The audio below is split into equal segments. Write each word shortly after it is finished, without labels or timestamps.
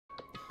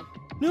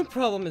No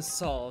problem is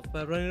solved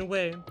by running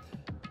away.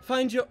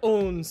 Find your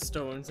own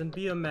stones and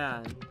be a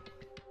man.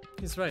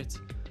 He's right.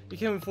 You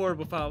can't move forward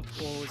without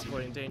always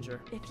avoiding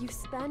danger. If you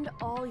spend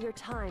all your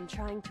time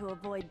trying to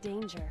avoid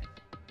danger,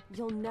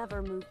 you'll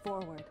never move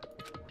forward.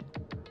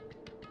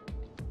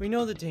 We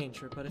know the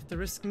danger, but if the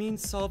risk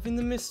means solving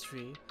the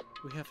mystery,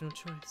 we have no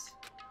choice.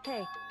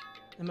 Hey.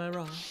 Am I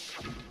wrong?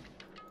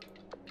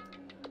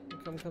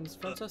 Comes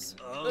front us?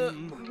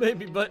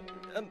 Maybe, but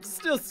I'm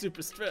still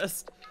super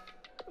stressed.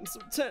 I'm so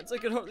tense I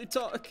can hardly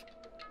talk.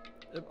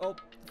 I'm all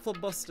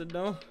flabusted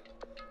now.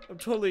 I'm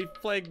totally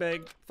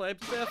flapjacked.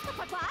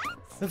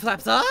 The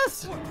flaps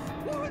us?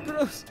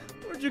 Gross.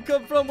 Where'd you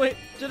come from? Wait,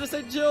 did I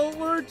say Joe?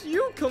 Where'd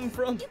you come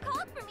from? You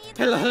called for me.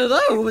 Hello,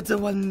 hello, it's a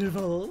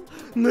wonderful.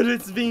 But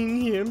it's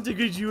being here to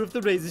greet you with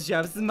the razor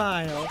sharp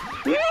smile.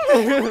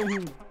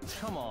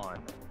 Come on.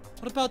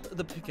 What about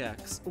the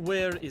pickaxe?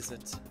 Where is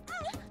it?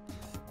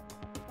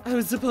 I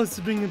was supposed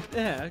to bring an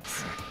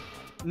axe.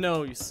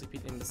 No, you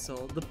sleeping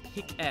imbecile. The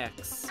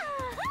pickaxe.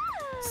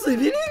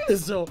 Sleeping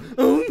imbecile?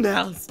 Oh,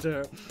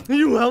 master.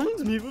 You whelmed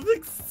me with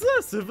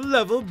excessive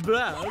level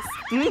brass.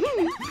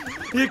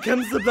 Here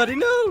comes the bloody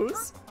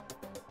nose.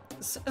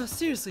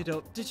 Seriously,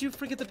 though, did you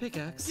forget the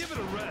pickaxe? Give it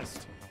a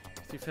rest.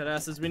 You fat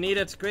asses, we need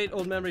it. Great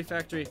old memory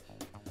factory.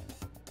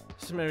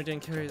 Just Mary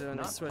didn't carry it on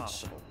the switch.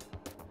 Possible.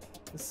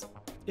 This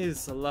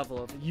is a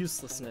level of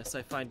uselessness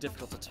I find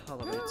difficult to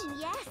tolerate.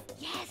 Yes,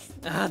 yes.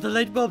 Ah, the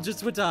light bulb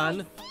just went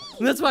on.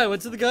 And that's why I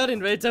went to the garden,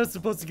 right? I was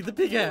supposed to get the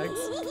pickaxe.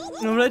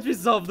 Alright, we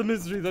solved the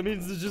mystery. That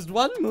means there's just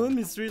one more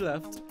mystery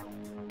left.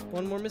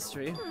 One more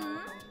mystery.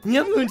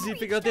 Yeah, I'm going to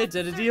figure out the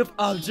identity of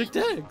Object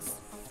X.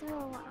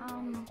 So,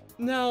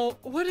 Now,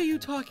 what are you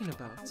talking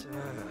about?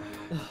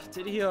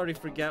 Did he already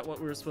forget what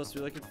we were supposed to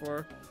be looking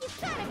for? you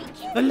gotta be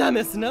kidding. I'm not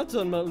messing up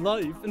on my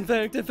life. In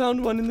fact, I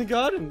found one in the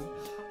garden.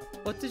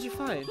 What did you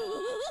find?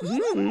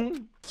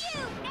 You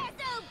SOB!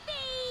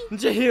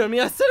 Did you hear me?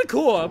 I said a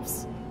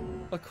corpse.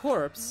 A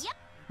corpse? Yep.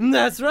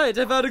 That's right.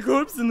 I found a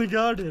corpse in the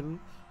garden.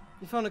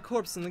 You found a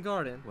corpse in the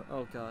garden.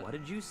 Oh god. What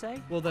did you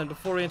say? Well then,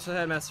 before we enter the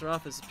headmaster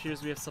office, it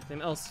appears we have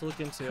something else to look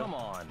into. Come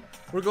on.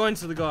 We're going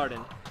to the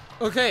garden.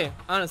 Okay.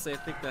 Honestly, I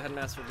think the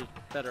headmaster would be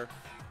better.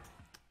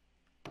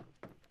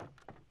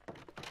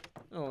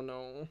 Oh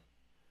no.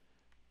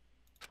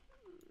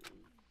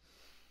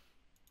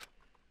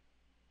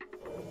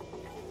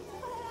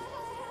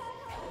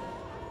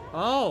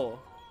 Oh.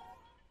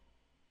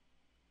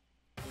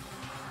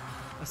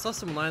 I saw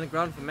someone lying on the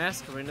ground with a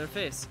mask covering their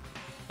face.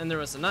 And there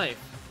was a knife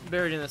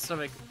buried in the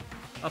stomach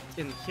up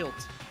in the hilt.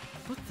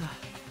 What the?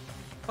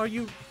 Are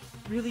you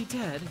really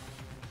dead?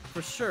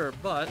 For sure,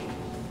 but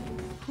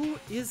who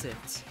is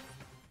it?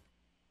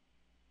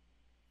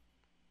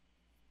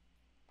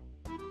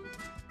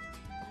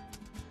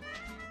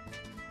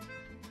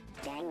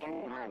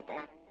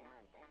 Danganronpa.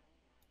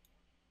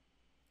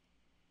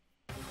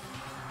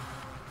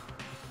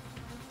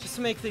 Just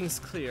to make things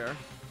clear,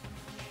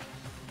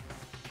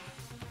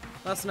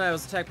 last night I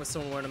was attacked by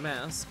someone wearing a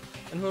mask,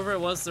 and whoever it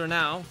was, they're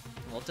now,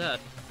 well, dead.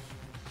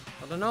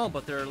 I don't know,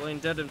 but they're laying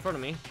dead in front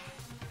of me.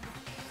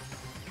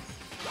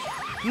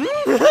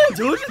 I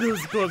told you there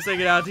was a corpse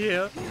hanging out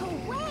here.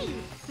 No way!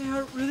 They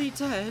are really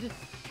dead.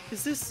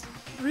 Is this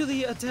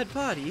really a dead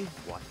body?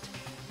 What?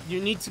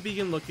 You need to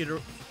begin looking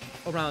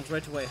around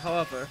right away.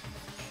 However,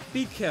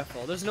 be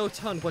careful. There's no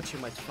telling what you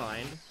might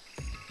find.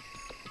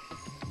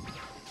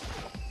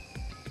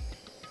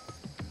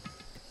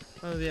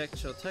 I don't know what the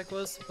actual tech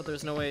was, but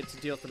there's no way to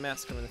deal with the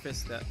mask coming in the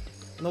face of that.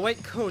 And the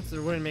white coat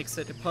they're wearing makes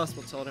it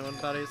impossible to tell anyone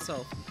about it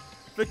itself.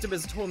 Victim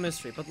is a total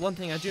mystery, but one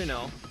thing I do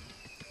know.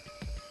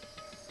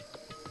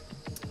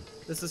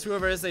 This is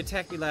whoever it is they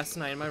attacked me last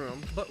night in my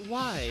room. But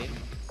why?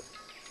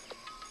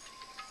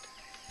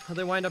 How'd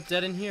they wind up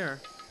dead in here?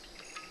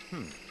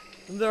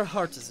 Their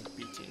heart isn't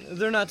beating.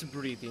 They're not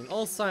breathing.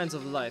 All signs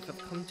of life have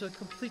come to a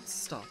complete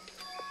stop.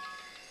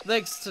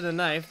 Thanks to the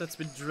knife that's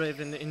been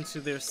driven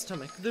into their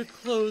stomach, their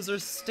clothes are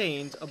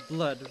stained a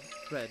blood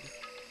red.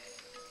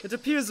 It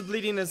appears the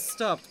bleeding has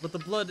stopped, but the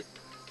blood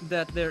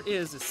that there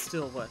is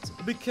still wet.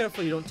 Be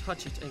careful you don't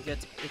touch it and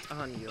get it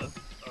on you.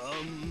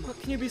 How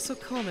can you be so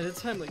calm at a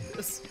time like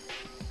this?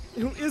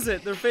 Who is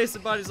it? Their face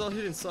and body's all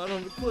hidden, so I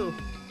don't have a clue.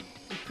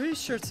 I'm pretty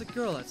sure it's a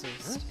girl at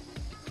least.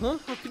 Huh?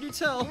 How can you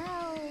tell?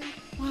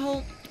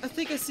 Well, I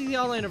think I see the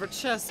outline of her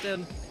chest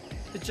and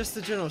just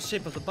the general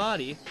shape of the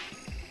body.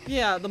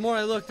 Yeah, the more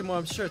I look, the more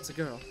I'm sure it's a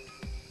girl.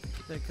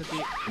 That could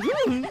be...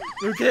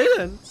 Okay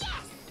then.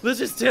 Let's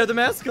just tear the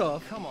mask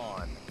off. Come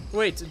on.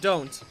 Wait,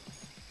 don't.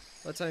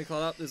 By the time you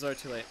call out, this is already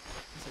too late.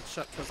 So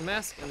shut towards the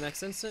mask, and the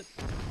next instant...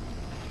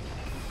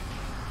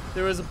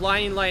 there was a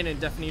blinding light and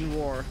a deafening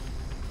roar.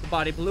 The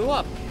body blew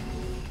up.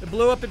 It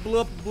blew up, it blew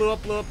up, it blew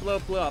up, blew up, blew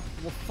up, blew up.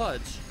 Well,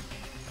 fudge.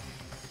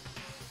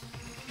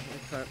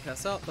 I can't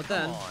pass out, but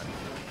then...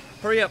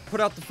 Hurry up, put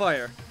out the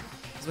fire.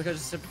 As I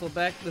just pulled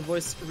back, the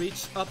voice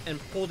reached up and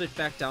pulled it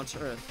back down to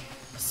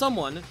earth.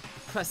 Someone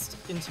pressed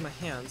into my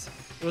hands.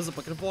 It was a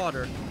bucket of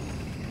water.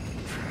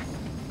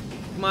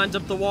 Come on,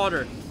 dump the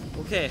water.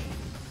 Okay.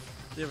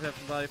 The other half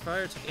of the body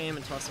fire, took aim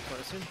and tossed the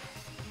fire soon.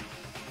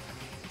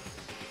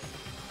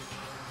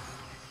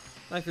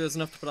 Likely it was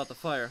enough to put out the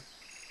fire.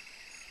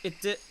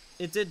 It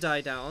did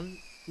die down,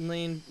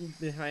 laying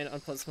behind an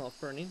unpleasant smell of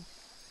burning.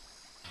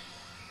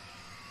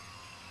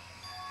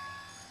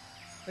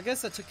 I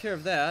guess I took care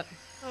of that.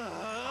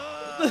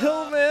 What the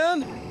hell,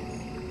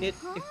 man? It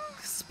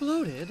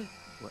exploded.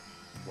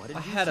 What did I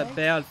you had a say?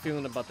 bad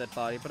feeling about that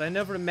body, but I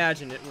never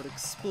imagined it would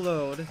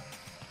explode.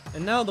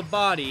 And now the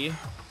body,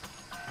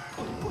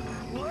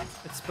 What?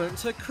 it's burnt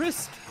to a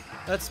crisp.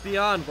 That's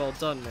beyond well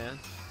done, man.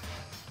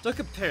 Don't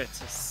compare it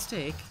to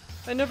steak.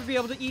 I'd never be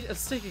able to eat a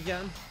steak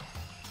again.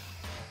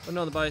 But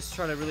no, the body's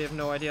charred. I really have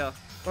no idea.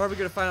 Or are we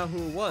gonna find out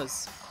who it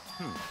was?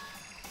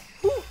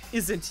 Who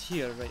isn't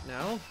here right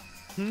now?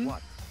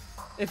 What?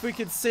 If we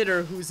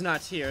consider who's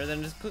not here,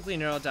 then just quickly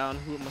narrow down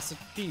who it must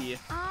be.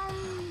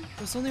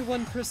 There's only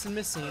one person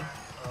missing.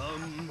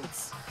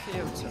 It's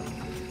Kyoto.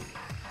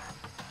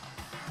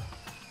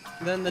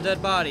 Then the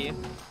dead body.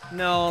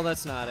 No,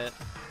 that's not it.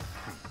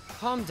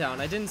 Calm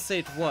down, I didn't say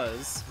it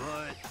was.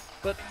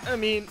 But, I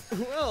mean,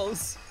 who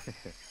else?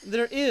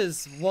 There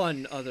is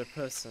one other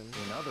person.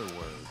 In other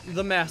words,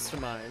 The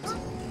mastermind.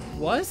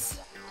 What?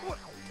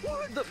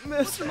 What? The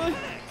mastermind?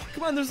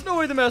 Come on, there's no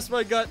way the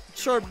mastermind got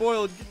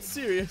charboiled. Get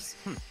serious.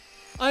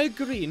 I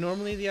agree,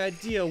 normally the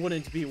idea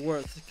wouldn't be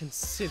worth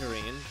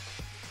considering.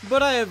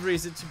 But I have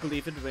reason to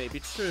believe it may be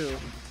true.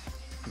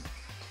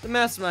 The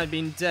mastermind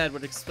being dead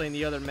would explain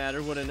the other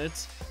matter, wouldn't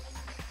it?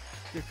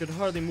 You could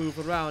hardly move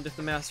around if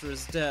the master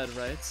is dead,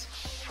 right?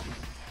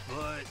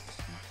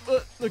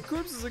 But the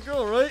corpse is a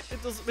girl, right?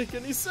 It doesn't make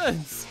any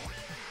sense.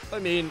 I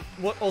mean,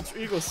 what alter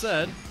ego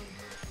said.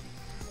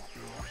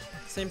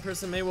 Same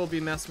person may well be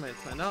mastermind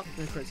planned out.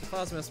 According to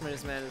files, mastermind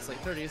is a man in his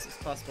late 30s. It's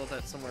possible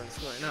that somewhere in the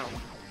school right now.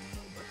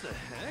 what the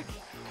heck?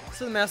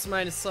 So the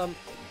mastermind is some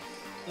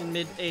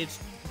mid-aged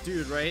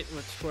dude, right?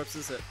 Which corpse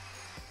is it?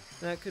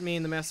 That could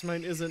mean the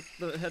mastermind isn't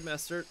the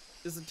headmaster.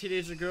 Is a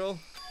teenager girl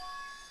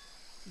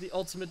the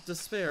ultimate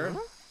despair?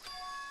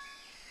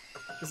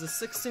 Is a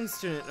 16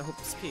 student I hope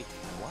to speak.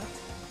 What?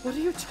 What are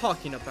you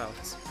talking about?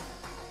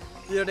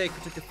 The other day,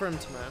 Kuta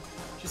confirmed to me.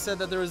 She said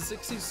that there was a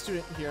 16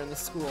 student here in the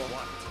school.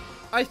 What?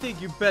 I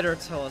think you better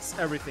tell us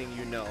everything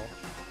you know.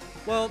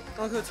 Well,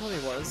 Uncle told me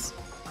was.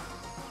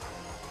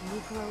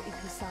 Mukuro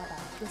Ikusada,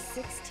 the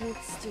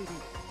 16th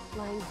student,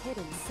 lying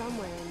hidden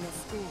somewhere in this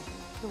school.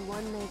 The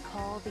one they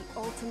call the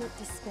ultimate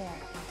despair.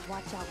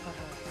 Watch out for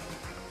her.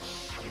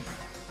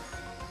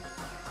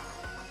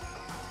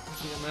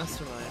 Is he a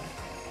mastermind?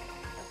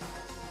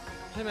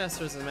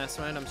 Headmaster is a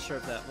mastermind, I'm sure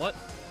of that. What?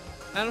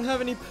 I don't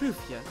have any proof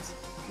yet,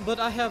 but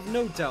I have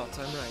no doubt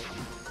I'm right.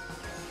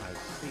 I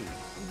see.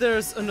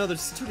 There's another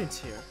student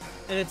here,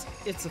 and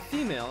it's a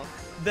female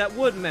that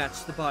would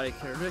match the body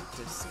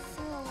characteristics.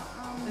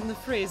 And the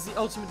phrase, the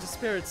ultimate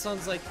despair, it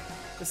sounds like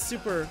a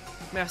super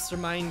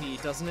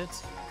mastermindy, doesn't it?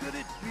 Could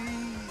it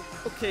be?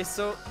 Okay,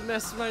 so the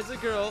mastermind's a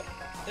girl,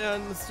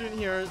 and the student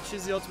here,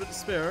 she's the ultimate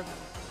despair.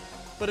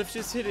 But if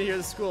she's hidden here at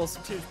the school,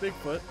 some teenage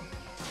Bigfoot,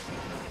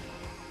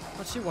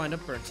 how'd she wind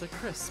up burnt to a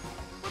crisp?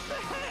 What the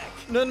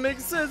heck? None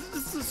makes sense,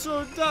 just to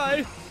show her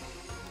die.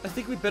 I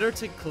think we better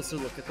take a closer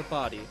look at the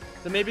body.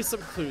 There may be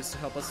some clues to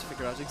help us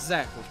figure out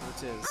exactly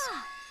who it is.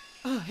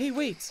 Ah, hey,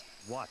 wait.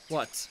 What?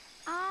 What?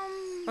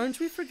 Aren't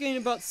we forgetting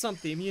about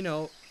something, you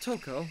know,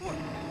 Toko?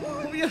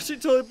 Oh yeah, she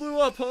totally blew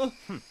up, huh?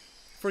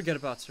 Forget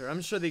about her.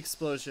 I'm sure the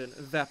explosion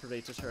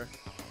evaporated her.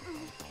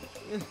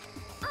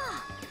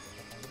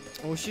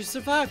 Oh, she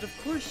survived.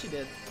 Of course she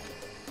did.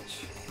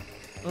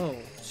 Oh,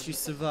 she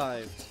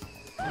survived.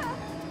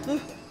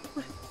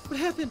 What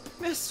happened,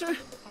 Master?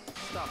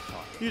 Stop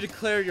talking. You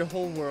declare your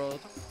whole world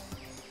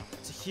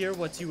to hear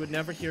what you would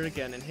never hear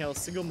again. Inhale a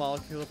single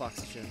molecule of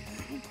oxygen.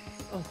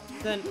 Oh,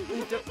 then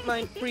you don't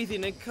mind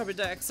breathing in carbon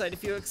dioxide.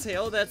 If you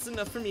exhale, that's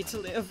enough for me to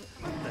live.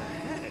 What the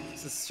heck?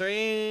 It's the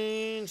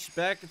strange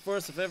back and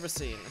forth I've ever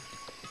seen.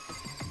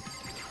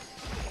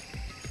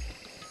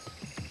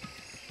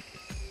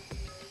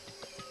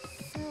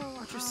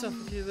 Watch yourself.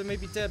 They may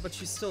be dead, but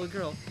she's still a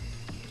girl.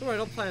 Don't worry, I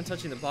don't plan on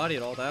touching the body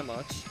at all that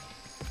much.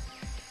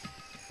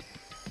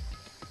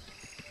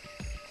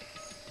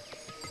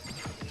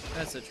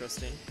 That's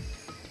interesting.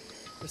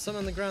 There's something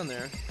on the ground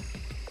there.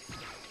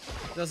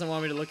 It doesn't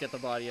want me to look at the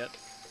body yet.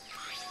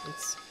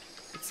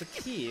 It's a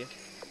key.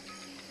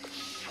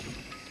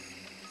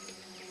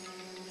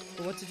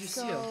 But what did you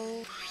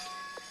seal?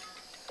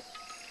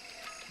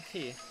 A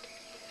key.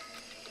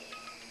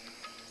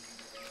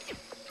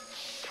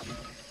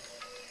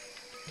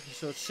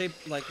 So it's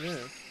shaped like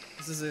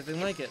this is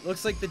anything like it.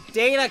 Looks like the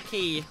data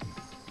key.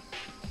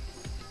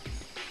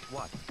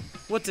 What?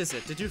 What is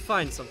it? Did you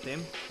find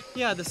something?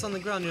 Yeah, this on the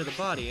ground near the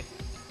body.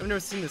 I've never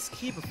seen this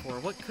key before.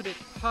 What could it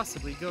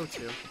possibly go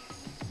to?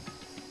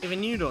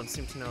 Even you don't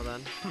seem to know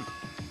then.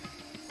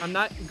 I'm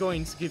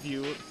going to give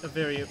you a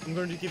very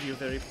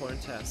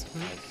important task.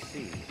 I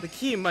see. The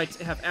key might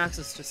have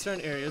access to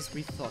certain areas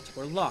we thought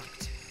were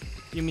locked.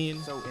 You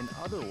mean So, in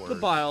other words, the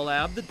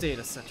biolab, the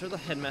data center, the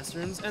headmaster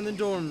rooms, and the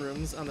dorm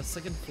rooms on the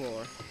second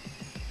floor.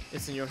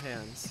 It's in your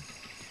hands.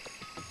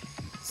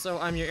 So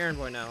I'm your errand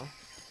boy now.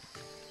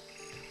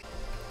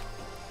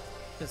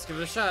 Let's give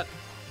it a shot.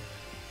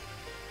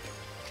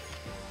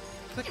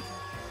 Click.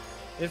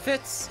 It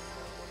fits.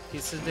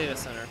 Keys to the data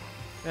center.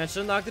 And it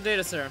should unlock the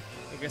data center.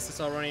 I guess it's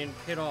all running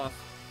and paid off.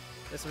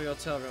 Guess we gotta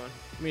tell everyone.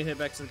 We need to head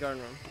back to the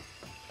garden room.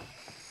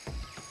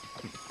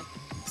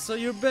 So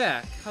you're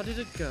back. How did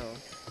it go?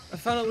 I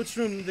found out which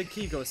room the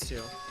key goes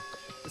to.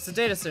 It's the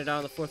data center down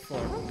on the 4th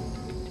floor.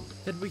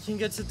 Then we can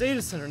get to the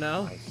data center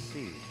now. I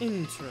see.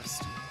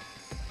 Interesting.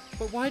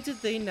 But why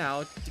did they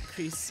now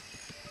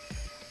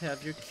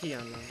have your key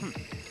on them?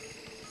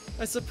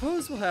 I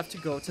suppose we'll have to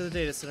go to the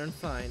data center and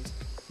find.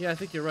 Yeah, I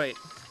think you're right.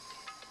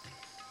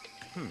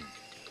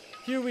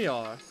 Here we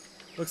are.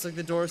 Looks like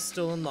the door is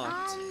still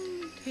unlocked.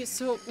 Hey,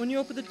 so when you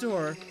open the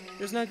door,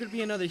 there's not going to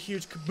be another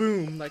huge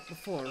kaboom like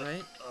before,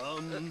 right?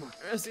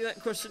 Asking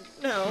that question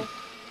now.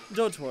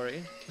 Don't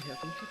worry. I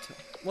have no hotel.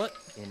 What?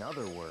 In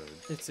other words,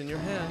 It's in your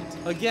hand.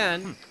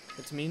 Again,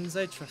 it means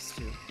I trust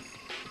you.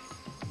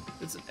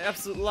 It's an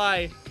absolute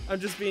lie. I'm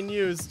just being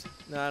used.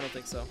 No, I don't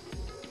think so.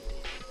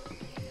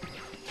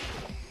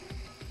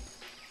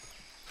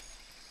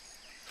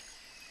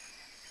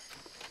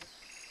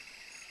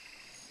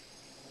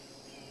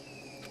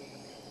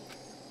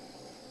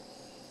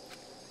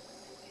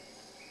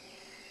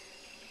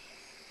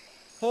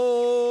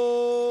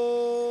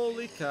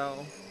 Holy cow.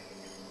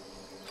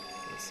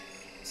 It's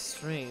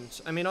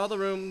strange. I mean, all the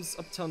rooms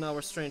up till now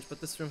were strange,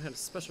 but this room had a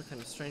special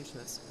kind of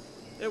strangeness.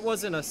 It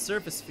wasn't a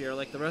surface fear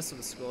like the rest of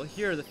the school.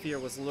 Here, the fear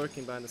was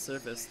lurking behind the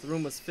surface. The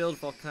room was filled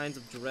with all kinds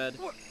of dread.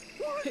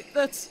 Hey,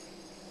 that's...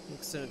 He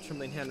extended a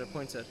trembling hand and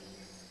pointed.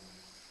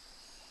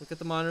 Look at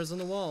the monitors on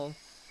the wall.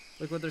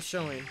 Look what they're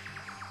showing.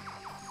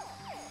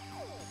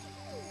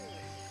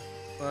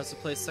 Well, that's the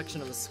play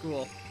section of the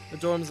school. The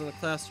dorms and the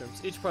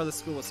classrooms. Each part of the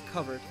school was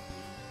covered.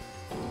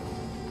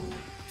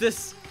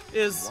 This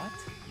is... what?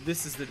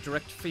 This is the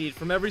direct feed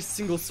from every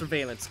single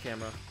surveillance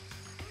camera.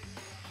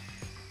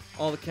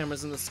 All the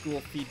cameras in the school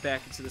feed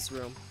back into this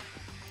room.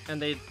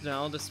 And they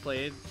now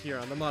displayed here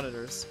on the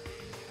monitors.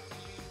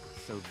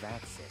 So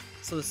that's it.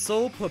 So the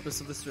sole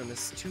purpose of this room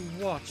is to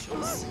watch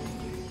us.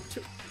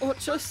 To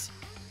watch us?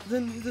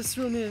 Then this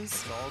room is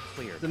It's all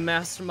clear. the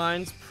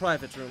mastermind's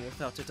private room,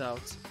 without a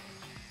doubt.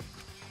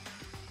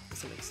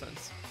 Doesn't make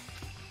sense.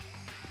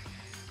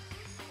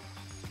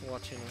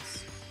 Watching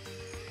us.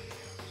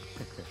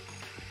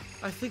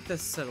 I think that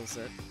settles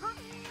it.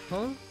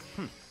 Huh?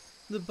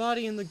 The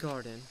body in the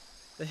garden.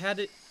 They had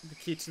it, the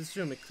key to this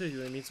room. It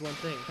clearly means one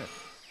thing.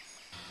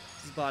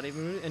 His body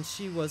moved, and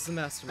she was the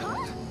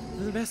mastermind.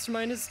 The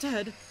mastermind is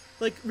dead.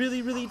 Like,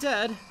 really, really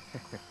dead.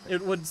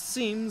 It would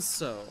seem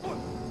so.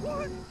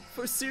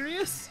 For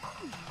serious?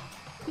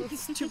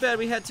 It's too bad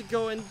we had to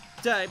go and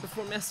die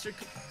before Master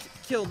could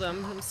kill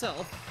them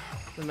himself.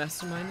 The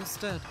mastermind is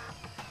dead.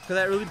 Could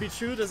that really be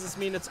true? Does this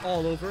mean it's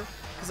all over?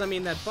 Because, I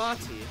mean, that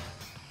body...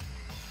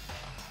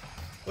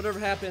 Whatever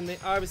happened, they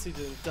obviously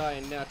didn't die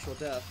a natural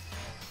death.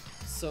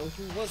 So,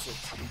 who was it?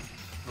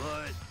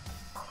 But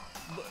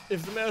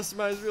if the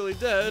mastermind is really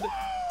dead,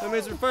 that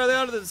means we're farther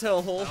out of this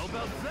hellhole. How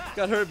about that?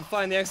 Got hurry to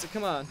find the exit,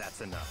 come on.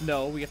 That's enough.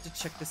 No, we have to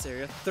check this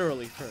area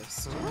thoroughly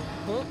first.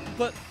 Huh?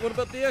 But what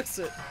about the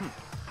exit?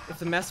 If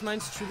the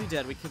mastermind's truly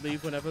dead, we can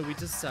leave whenever we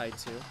decide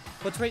to.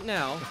 But right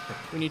now,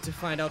 we need to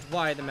find out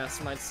why the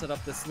mastermind set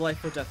up this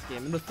life or death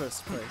game in the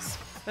first place.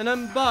 And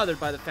I'm bothered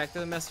by the fact that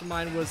the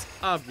mastermind was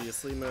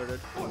obviously murdered.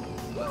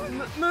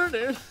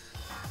 Murdered?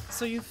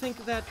 So you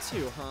think that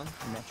too, huh?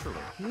 Naturally.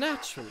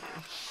 Naturally.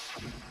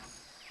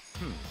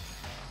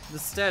 The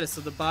status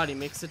of the body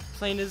makes it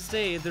plain as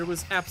day. There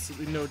was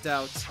absolutely no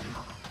doubt.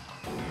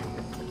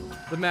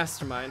 The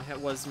mastermind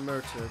was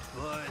murdered.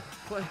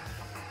 But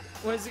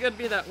Why is it gotta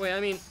be that way? I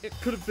mean, it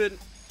could have been...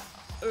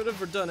 I would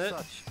have done it.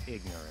 such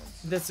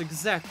ignorance. That's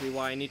exactly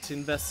why I need to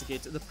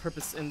investigate the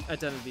purpose and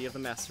identity of the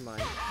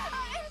mastermind.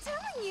 I'm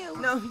telling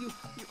you. Now you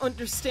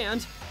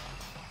understand.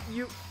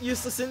 You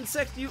useless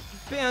insect, you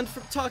banned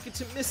from talking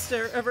to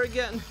Mister ever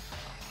again.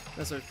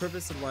 That's the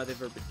purpose and why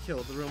they've ever been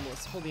killed. The room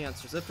was full of the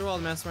answers. After all,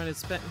 the mastermind had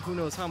spent who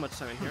knows how much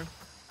time in here.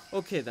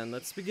 Okay then,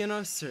 let's begin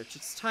our search.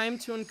 It's time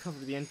to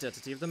uncover the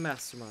identity of the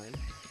mastermind.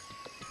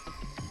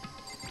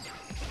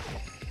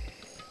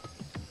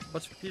 A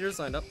bunch of computers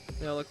lined up.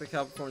 They all look like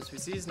high performance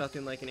PCs,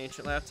 nothing like an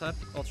ancient laptop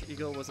Ultra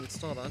Ego was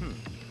installed on.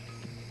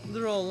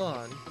 They're all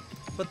on,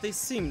 but they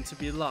seem to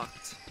be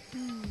locked.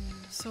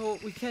 So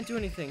we can't do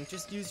anything,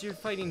 just use your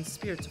fighting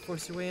spirit to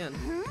force your way in.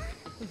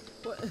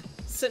 What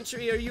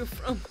century are you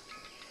from?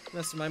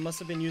 Mastermind must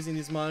have been using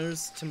these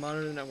monitors to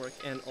monitor the network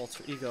and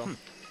Alter Ego.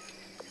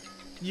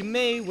 You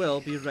may well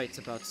be right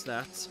about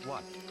that,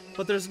 What?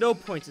 but there's no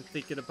point in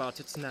thinking about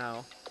it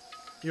now.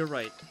 You're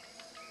right.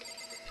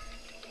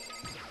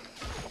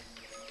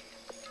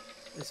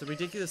 There's a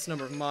ridiculous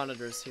number of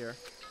monitors here.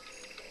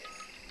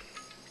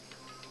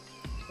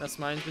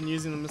 Mastermind's been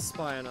using them to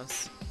spy on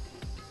us.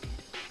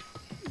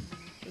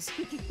 As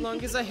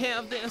long as I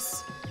have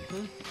this.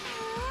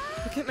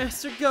 Look at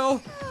Master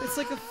go! It's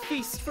like a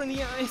feast for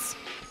the eyes.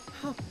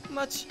 How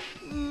much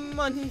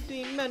money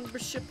the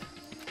membership?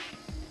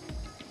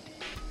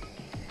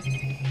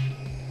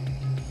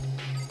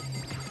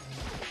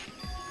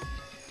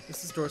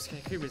 This is Doris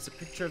Kaneki. It's a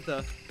picture of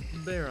the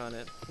bear on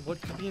it.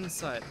 What could be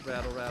inside?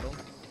 Rattle, rattle.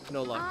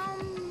 No luck.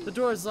 The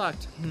door is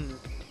locked.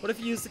 What if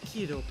you use the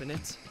key to open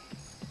it?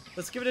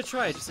 Let's give it a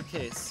try, just in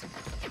case.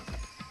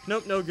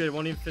 Nope, no good. It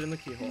won't even fit in the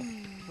keyhole.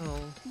 Oh.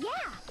 Yeah.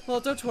 Well,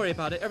 don't worry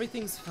about it.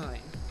 Everything's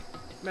fine.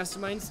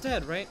 Mastermind's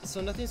dead, right?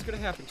 So nothing's gonna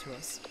happen to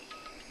us.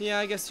 Yeah,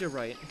 I guess you're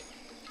right.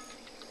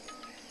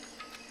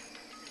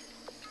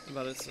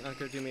 But it's not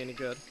gonna do me any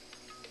good.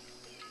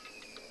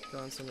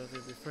 Gone, so nothing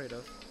to be afraid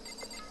of.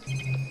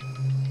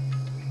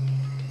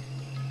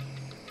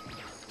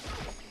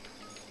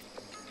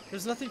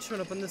 There's nothing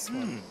showing up on this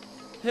one.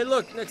 Hey,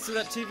 look, next to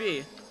that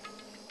TV.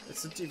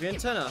 It's a TV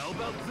antenna. How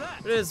about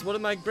that? It is. What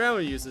my grandma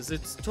uses.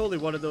 It's totally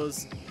one of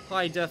those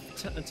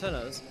high-def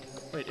antennas.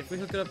 Wait, if we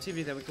hook it up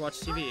TV, then we can watch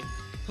TV.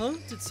 Huh?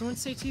 Did someone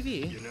say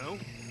TV? You know?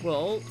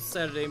 Well,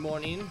 Saturday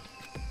morning.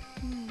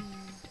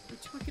 You're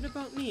talking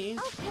about me.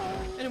 Okay.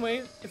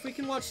 Anyway, if we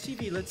can watch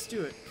TV, let's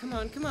do it. Come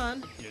on, come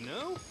on. You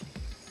know?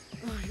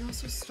 Oh, you're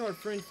also starved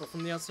for info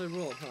from the outside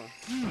world,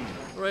 huh?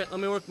 Alright, let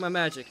me work my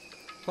magic.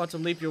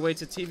 Quantum leap your way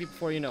to TV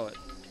before you know it.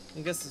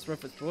 I guess this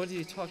reference, but what are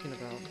you talking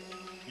about?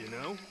 You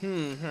know?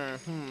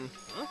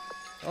 Huh?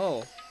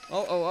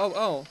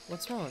 Oh.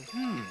 What's wrong?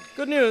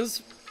 Good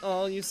news,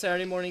 all you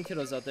Saturday morning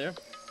kiddos out there.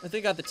 I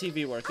think I got the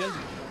TV working.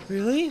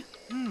 Really?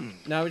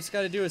 Now we just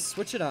gotta do is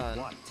switch it on.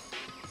 What?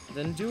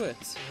 Then do it.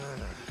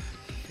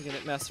 Forget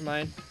it,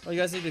 Mastermind. Well,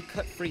 you guys need to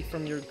cut free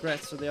from your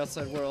regrets to the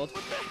outside world.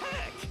 What the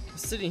heck?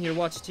 Sitting here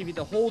watching TV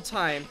the whole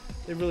time,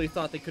 they really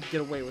thought they could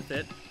get away with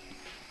it.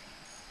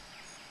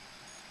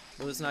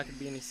 Well, there's not gonna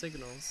be any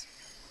signals.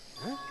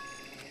 Huh?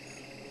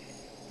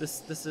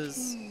 This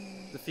is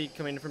the feed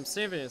coming from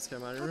Savian's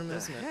command room, What the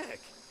isn't it? heck?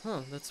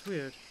 Huh, that's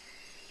weird.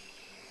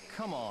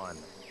 Come on.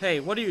 Hey,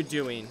 what are you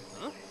doing?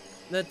 Huh?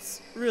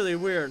 That's really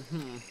weird.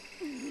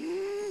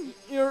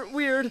 You're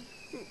weird.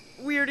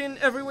 Weird in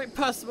every way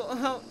possible.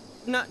 How?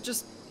 Not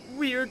just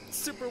weird,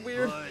 super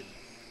weird.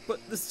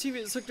 But this TV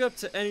is hooked up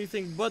to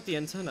anything but the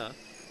antenna.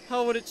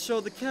 How would it show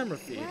the camera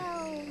feed?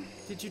 Well,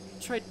 Did you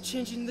try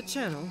changing the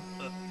channel?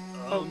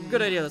 Oh,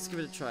 good idea. Let's give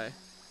it a try.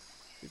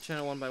 Do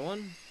channel one by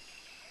one.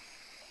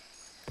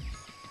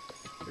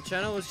 The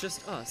channel was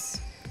just us.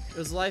 It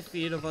was a live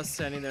feed of us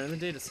standing there in the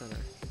data center.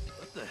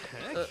 What the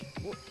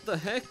heck? What the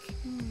heck?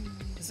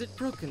 Is it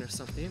broken or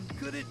something?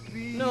 Could it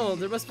be? No,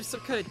 there must be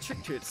some kind of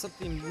trick to it.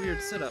 Something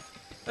weird set up.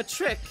 A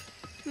trick?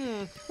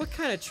 What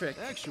kind of trick?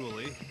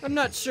 Actually. I'm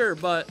not sure,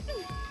 but...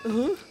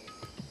 Huh?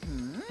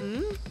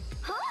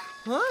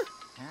 Huh?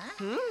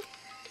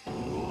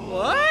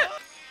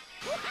 What?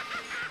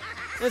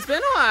 It's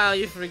been a while,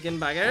 you freaking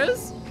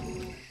buggers.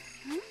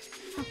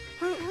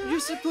 You're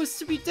supposed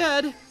to be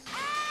dead.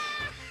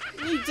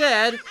 Me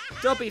dead?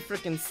 Don't be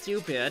freaking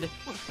stupid.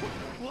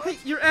 Hey,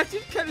 you're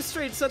acting kind of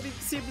strange. Something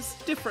seems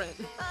different.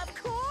 of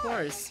Of course.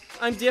 course.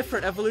 I'm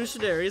different.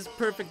 Evolutionary is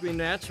perfectly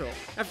natural.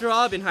 After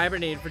all, I've been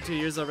hibernating for 2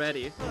 years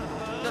already.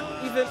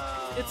 Not even,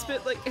 it's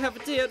been like half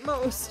a day at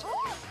most.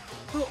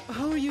 Oh,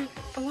 how are you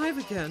alive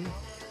again?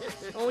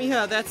 Oh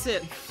yeah, that's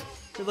it.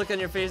 The look on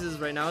your faces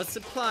right now is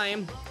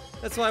sublime.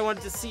 That's why I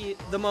wanted to see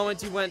the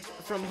moment you went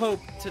from hope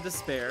to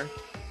despair.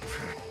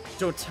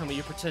 Don't tell me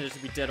you pretended to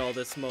be dead all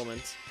this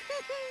moment.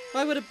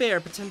 Why would a bear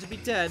pretend to be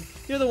dead?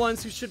 You're the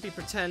ones who should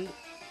pretend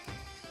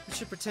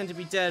to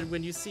be dead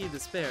when you see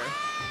this bear.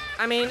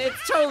 I mean,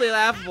 it's totally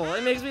laughable.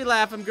 It makes me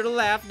laugh. I'm gonna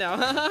laugh now.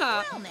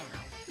 Well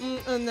now.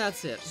 And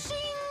that's it.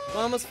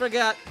 Well, almost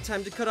forgot.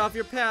 Time to cut off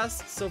your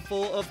past, so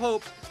full of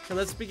hope. And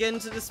let's begin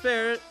to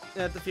despair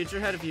at the future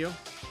ahead of you.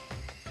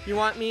 You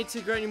want me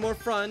to grant you more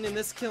fun in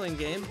this killing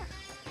game?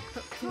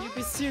 Can you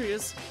be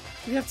serious?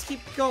 We have to keep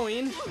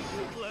going.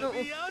 No,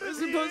 we're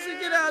supposed to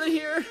get out of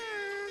here.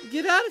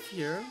 Get out of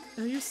here?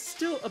 Are you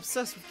still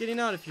obsessed with getting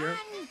out of here?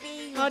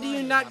 How do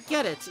you not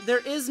get it? There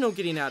is no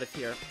getting out of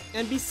here.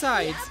 And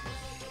besides,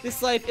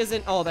 this life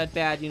isn't all that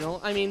bad, you know?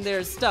 I mean,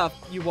 there's stuff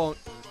you won't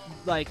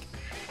like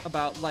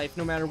about life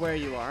no matter where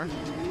you are.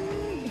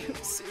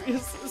 I'm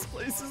serious, this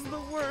place is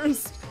the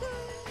worst.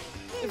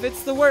 If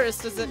it's the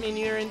worst, does that mean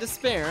you're in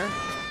despair?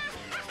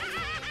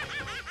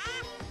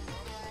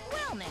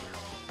 Well now.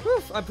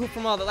 Whew, I pooped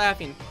from all the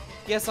laughing.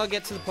 Guess I'll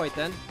get to the point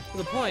then.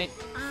 The point?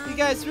 You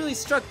guys really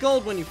struck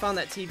gold when you found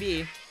that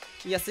TV.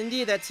 Yes,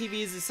 indeed, that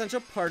TV is an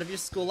essential part of your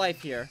school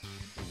life here.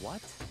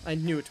 What? I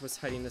knew it was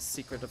hiding a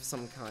secret of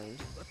some kind.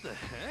 What the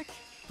heck?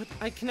 But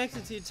I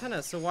connected to the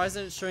antenna, so why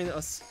isn't it showing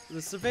us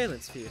the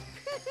surveillance feed?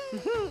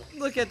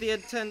 Look at the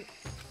antenna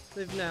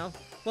now.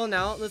 Well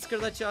now, let's go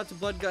let you out to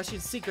blood gushing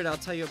secret I'll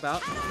tell you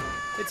about.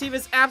 The TV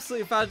is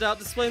absolutely found out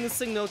displaying the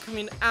signal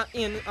coming out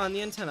in on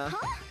the antenna.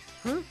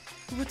 Huh?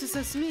 What does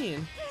this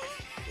mean?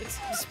 It's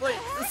displaying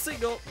the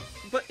signal,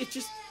 but it's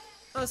just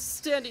us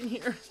standing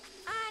here.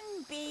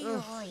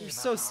 Unbelievable. Ugh, you're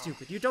so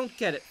stupid. You don't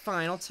get it.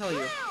 Fine, I'll tell you.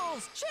 The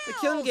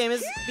Chills, killing game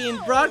is being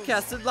chills.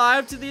 broadcasted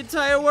live to the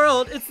entire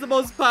world. It's the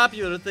most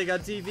popular thing on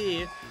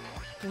TV.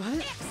 What?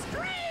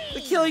 Extreme. The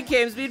killing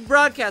game is being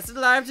broadcasted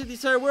live to the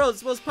entire world.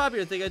 It's the most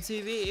popular thing on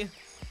TV.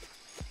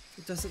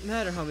 It doesn't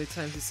matter how many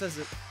times he says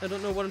it. I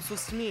don't know what I'm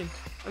supposed to mean.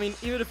 I mean,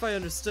 even if I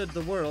understood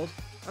the world,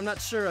 I'm not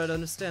sure I'd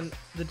understand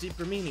the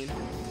deeper meaning.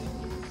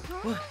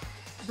 What?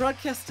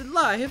 Broadcasted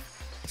live?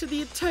 To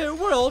the entire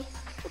world?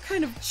 What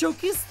kind of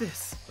joke is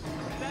this?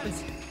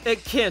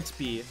 It can't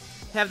be.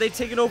 Have they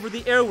taken over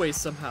the airways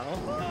somehow?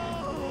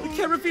 The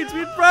camera feed's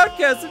being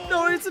broadcasted.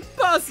 No, it's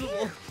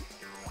impossible.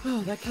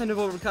 Oh, that kind of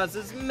overcast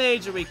is a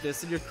major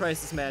weakness in your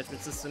crisis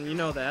management system. You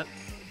know that.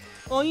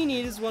 All you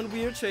need is one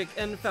weird trick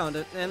and found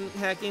it, and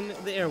hacking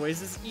the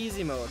airways is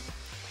easy mode.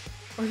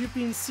 Are you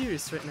being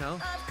serious right now?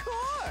 Of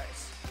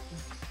course.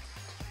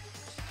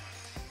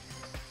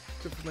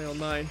 Except for my own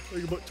mind.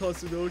 Like about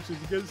tossing the ocean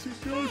against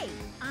your Hey,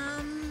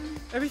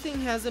 Everything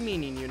has a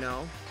meaning, you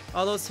know.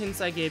 All those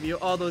hints I gave you,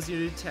 all those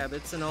Unity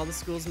tablets, and all the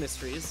school's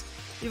mysteries.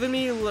 Even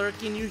me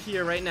lurking you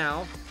here right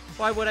now.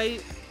 Why would I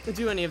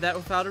do any of that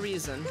without a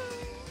reason?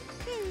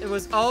 It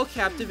was all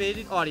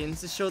captivating audience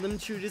to show them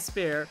true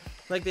despair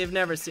like they've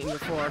never seen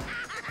before.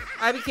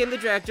 I became the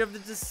director of the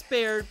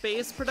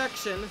despair-based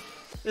production.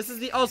 This is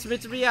the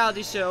ultimate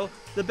reality show,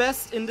 the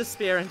best in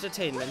despair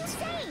entertainment.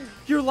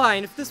 You're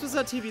lying. If this was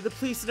on TV, the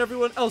police and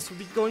everyone else would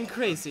be going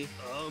crazy.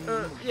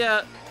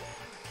 Yeah.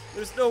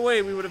 There's no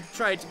way we would have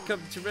tried to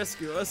come to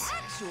rescue us.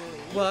 actually.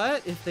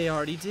 What? If they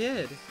already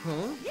did?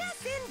 Huh?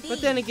 Yes, indeed. But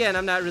then again,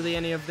 I'm not really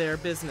any of their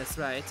business,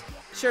 right?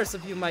 Sure,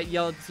 some people might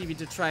yell at the TV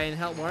to try and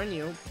help warn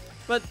you,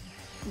 but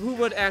who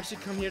would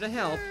actually come here to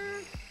help?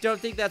 Don't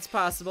think that's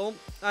possible.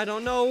 I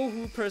don't know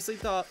who personally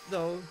thought,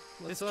 though,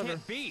 This whatsoever.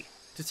 can't be.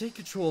 To take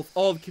control of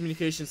all the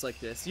communications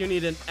like this, you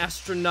need an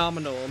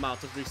astronomical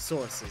amount of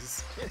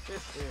resources.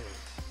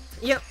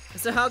 Yep,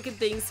 so how can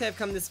things have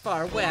come this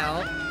far?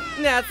 Well,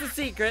 that's the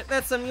secret.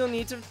 That's something you'll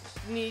need to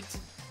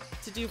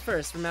do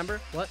first, remember?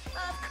 What?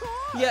 Of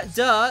course. Yeah,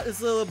 duh, it's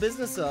a little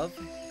business of.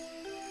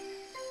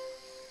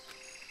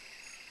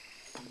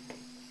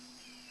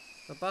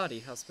 A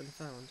body has been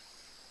found.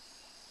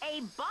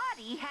 A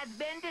body has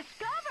been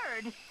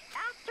discovered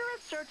after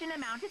a certain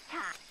amount of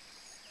time.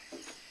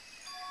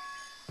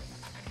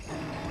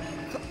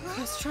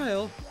 Class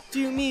trial? Do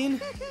you mean?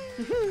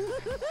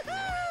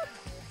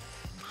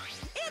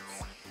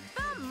 It's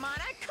the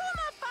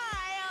Monokuma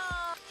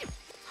file.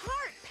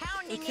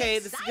 Heart-pounding Okay,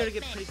 this is gonna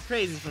get pretty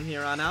crazy from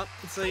here on out.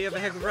 So you have a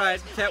heck of a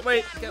ride. Can't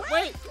wait, can't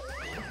wait!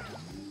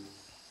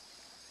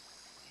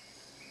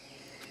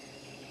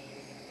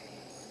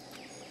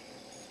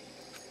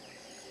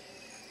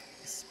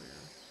 Despair.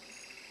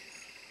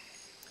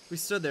 We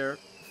stood there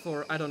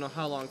for I don't know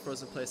how long,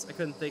 frozen place. I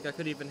couldn't think. I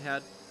could even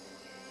had.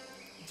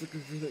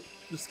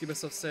 Just give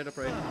myself stand up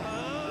right.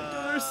 I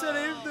don't understand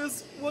any of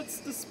this. What's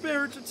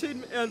despair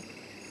entertainment and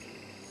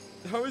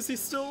how is he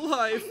still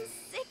alive? I'm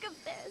sick of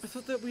I this.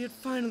 thought that we had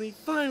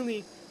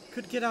finally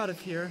could get out of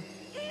here.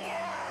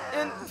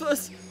 And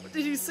plus, what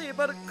did you say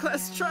about a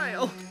class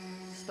trial?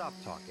 Stop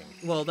talking.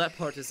 Well, that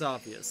part is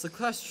obvious. The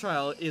class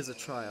trial is a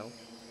trial,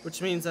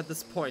 which means at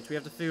this point we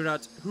have to figure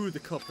out who the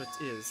culprit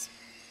is.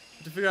 We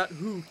have to figure out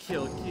who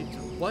killed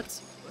Kito. What?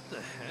 What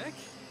the heck?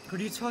 What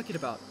are you talking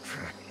about?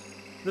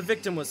 The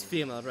victim was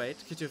female, right?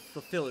 Kito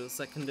fulfills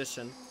that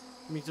condition.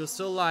 Kito is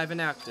still alive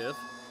and active.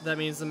 That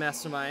means the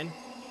mastermind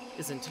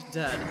isn't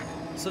dead.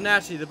 So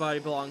naturally the body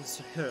belongs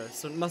to her,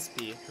 so it must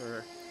be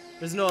her.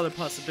 There's no other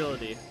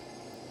possibility.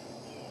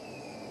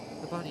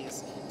 The body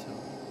is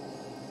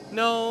Kito.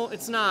 No,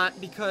 it's not,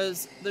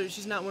 because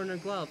she's not wearing her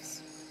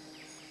gloves.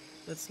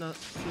 She's not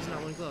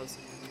wearing gloves.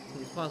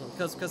 It's possible,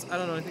 because I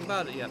don't know anything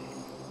about it yet.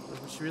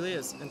 But she really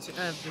is, and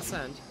I have to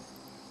send.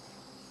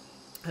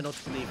 I don't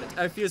believe it.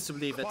 I refuse to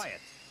believe it. Quiet.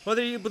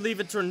 Whether you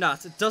believe it or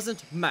not, it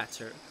doesn't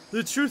matter.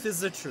 The truth is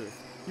the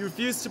truth. You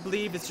refuse to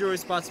believe, it's your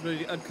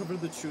responsibility to uncover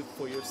the truth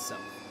for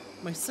yourself.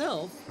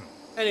 Myself?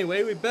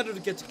 Anyway, we better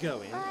get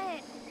going.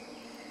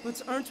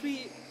 But aren't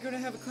we going to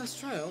have a class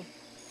trial?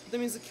 That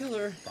means the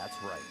killer... That's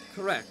right.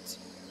 Correct.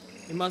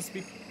 It must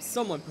be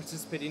someone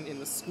participating in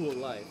the school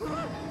life.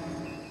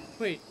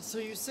 Wait, so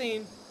you're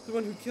saying the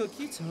one who killed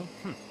Kito?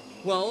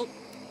 Well,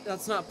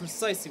 that's not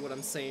precisely what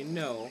I'm saying,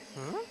 no.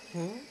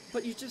 Huh?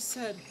 But you just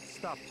said...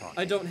 Stop talking.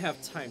 I don't have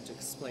time to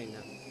explain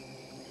now.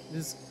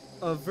 There's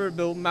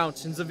verbal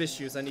mountains of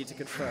issues I need to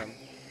confirm.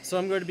 So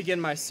I'm going to begin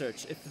my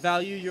search. If you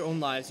value your own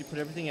lives, you put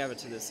everything ever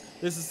to this.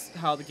 This is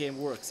how the game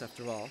works,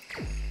 after all.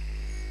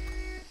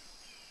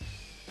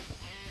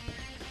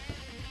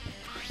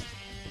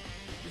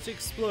 Due to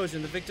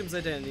explosion, the victim's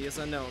identity is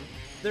unknown.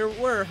 There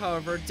were,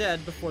 however,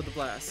 dead before the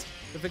blast.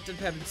 The victim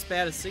had been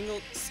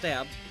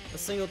stabbed a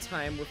single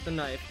time with the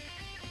knife,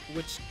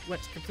 which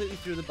went completely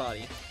through the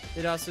body.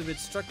 They'd also been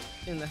struck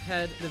in the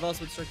head. They've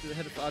also been struck through the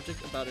head with an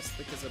object about as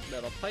thick as a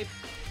metal pipe.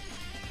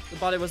 The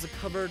body was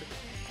covered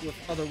with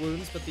other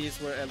wounds, but these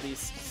were at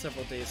least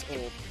several days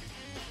old.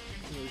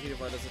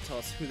 Why does it tell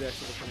us who the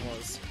actual victim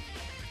was?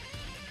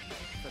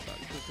 I thought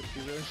who could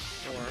be there,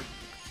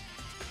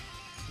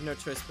 or no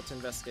choice but to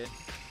investigate.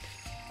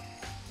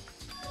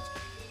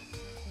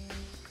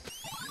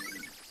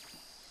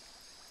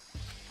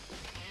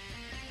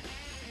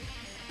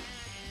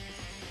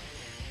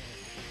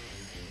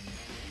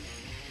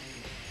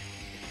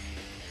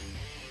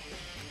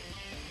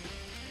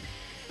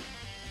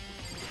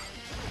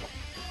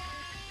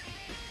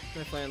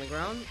 Can I play on the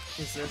ground?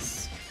 Is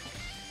this...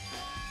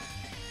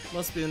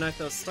 Must be the knife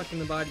that was stuck in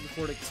the body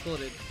before it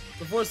exploded.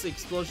 The force of the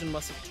explosion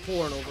must have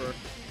torn over.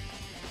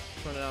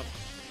 Torn it up.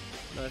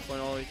 Knife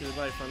went all the way through the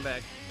body from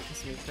back.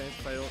 This means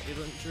vital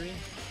injury.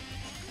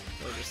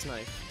 Or this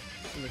knife.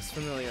 It looks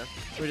familiar.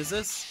 Wait, is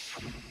this?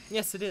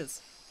 Yes, it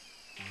is.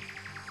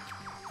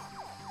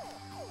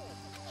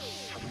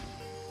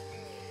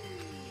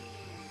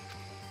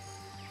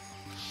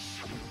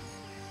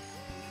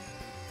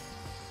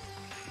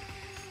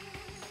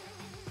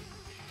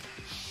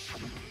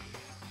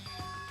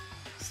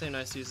 So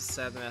nice to use a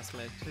sad mask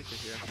my picture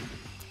here.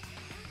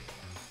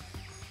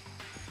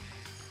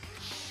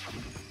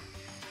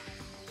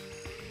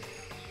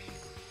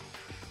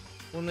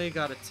 When they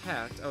got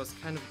attacked, I was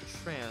kind of in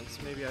a trance.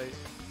 Maybe I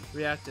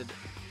reacted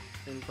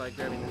by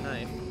grabbing the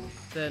knife.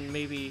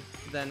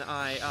 Then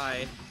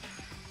I...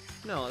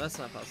 No, that's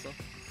not possible.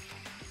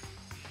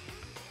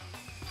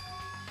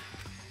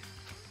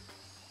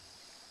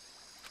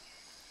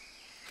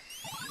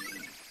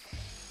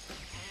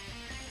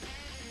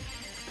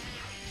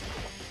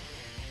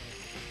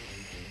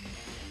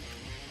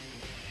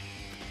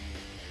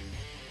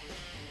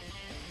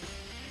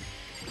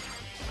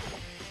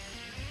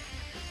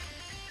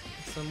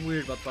 Something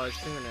weird about Bobby's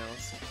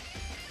fingernails.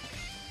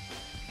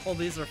 All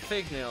these are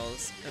fake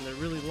nails, and they're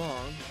really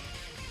long.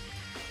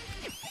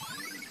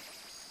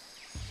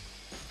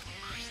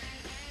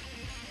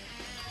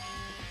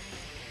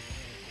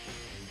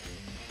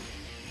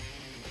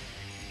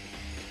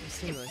 I've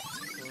seen like this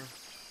before.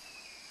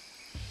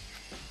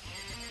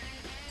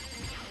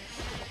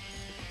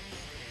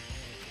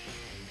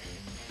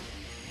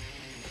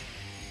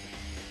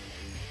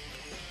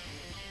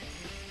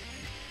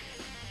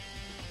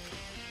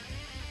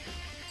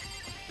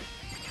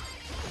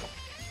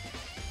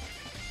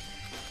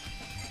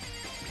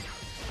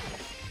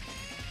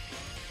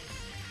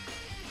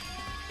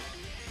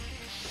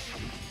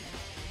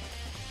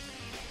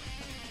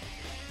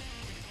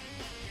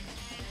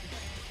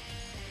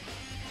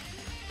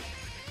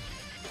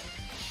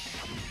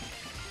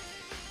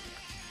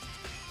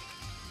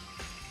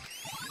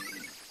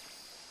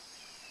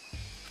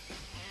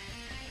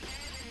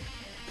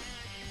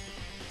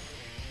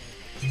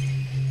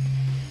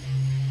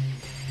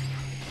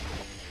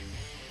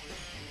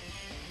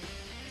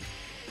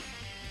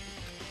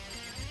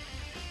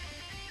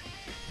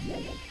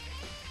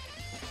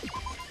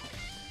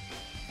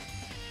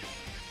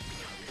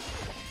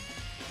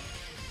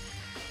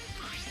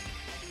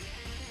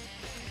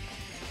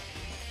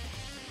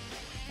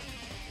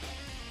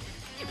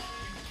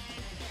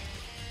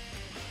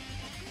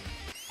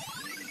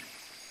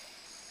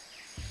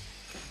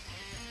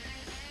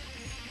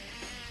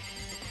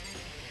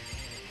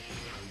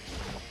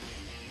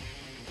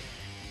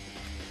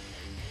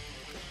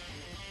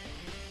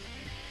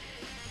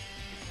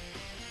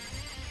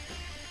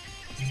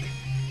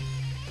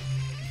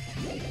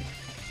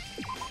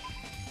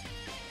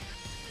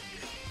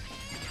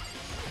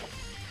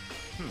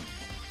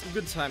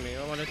 Good timing.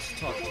 I wanted to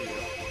talk to you.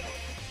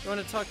 You want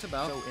to talk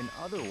about? So, in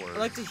other words... I'd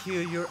like to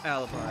hear your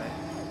alibi.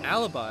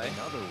 Alibi? In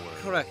other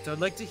words... Correct. I'd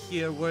like to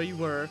hear where you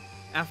were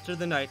after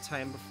the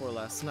nighttime before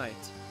last night.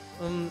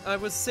 I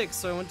was sick,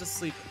 so I went to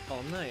sleep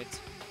all night.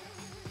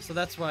 So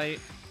that's why I'm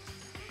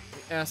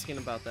asking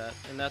about that,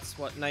 and that's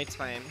what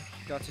nighttime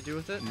got to do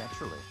with it?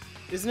 Naturally.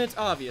 Isn't it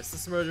obvious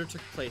this murder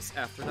took place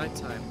after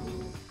nighttime?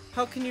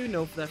 How can you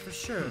know that for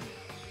sure?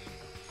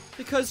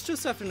 Because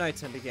just after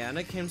nighttime began,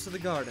 I came to the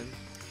garden.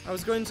 I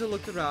was going to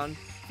look around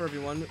for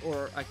everyone,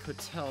 or I could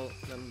tell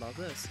them about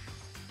this.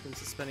 Been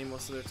spending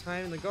most of their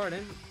time in the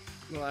garden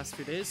in the last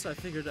few days, so I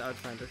figured I'd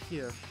find her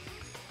here.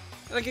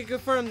 And I can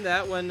confirm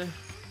that when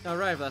I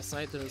arrived last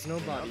night, there was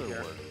no body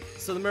here.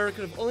 So the murder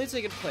could have only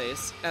taken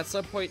place at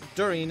some point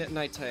during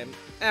nighttime,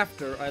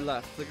 after I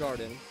left the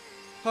garden.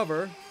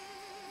 However,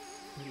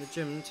 in the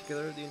gym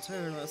together the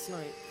entire last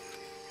night.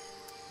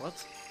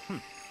 What?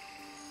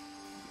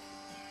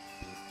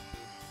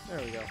 There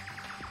we go.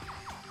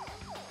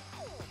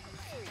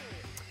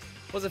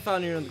 Once I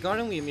found her in the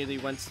garden, we immediately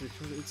went to the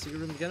secret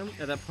room to get him.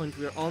 At that point,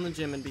 we were all in the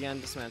gym and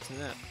began dismantling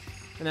it.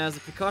 And as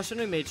a precaution,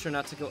 we made sure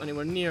not to go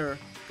anywhere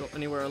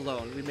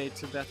alone. We made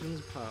 2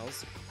 bathrooms and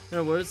piles. In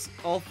other words,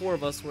 all 4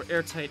 of us were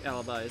airtight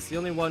alibis. The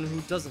only one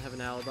who doesn't have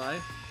an alibi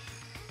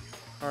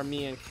are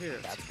me and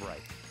Carrot. That's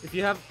right. If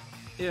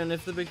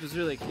the big was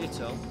really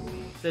Kato,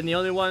 then the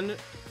only one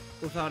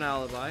without an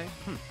alibi.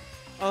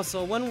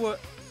 Also,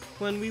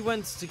 when we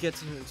went to get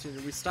to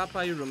him, we stopped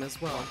by your room as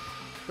well.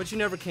 But you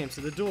never came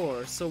to the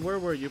door, so where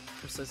were you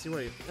precisely?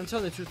 Were you? I'm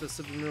telling the truth, the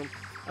sleeping room.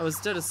 I was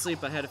dead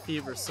asleep, I had a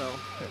fever, so...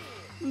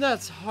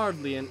 That's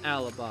hardly an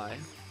alibi.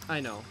 I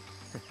know.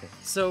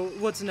 So,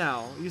 what's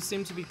now? You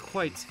seem to be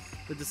quite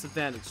the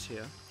disadvantage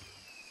here.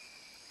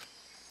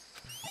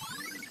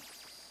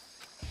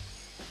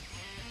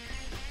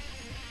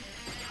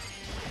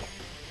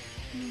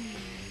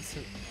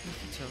 Listen,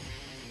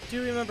 do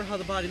you remember how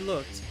the body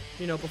looked?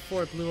 You know,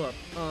 before it blew up.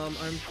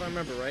 If I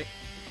remember right.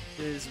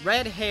 There's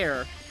red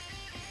hair.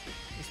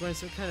 He's wearing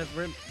some kind of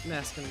red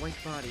mask and white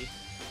body.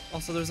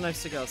 Also, there's a knife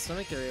stick out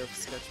stomach area with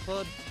sketch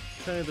blood.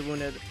 Apparently the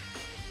wound had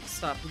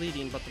stopped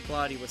bleeding, but the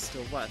body was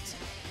still wet.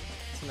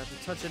 So not to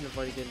touch it and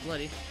avoid it getting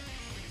bloody.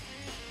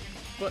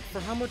 But for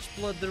how much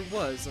blood there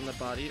was on the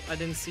body, I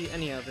didn't see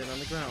any of it on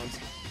the ground.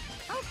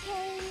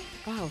 Okay.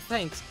 Wow,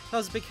 thanks. That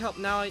was a big help.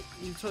 Now you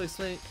totally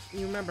explained.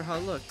 You remember how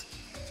it looked.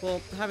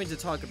 Well, having to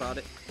talk about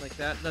it like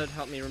that'd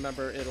help me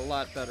remember it a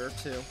lot better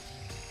too.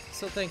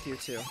 So thank you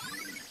too.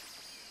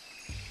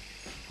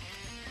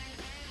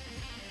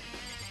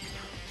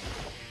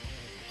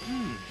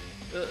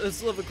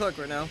 It's 11 o'clock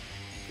right now.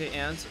 Okay,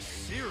 and?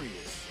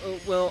 Serious. Oh,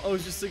 well, I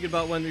was just thinking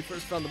about when we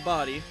first found the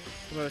body.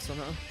 So,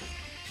 huh?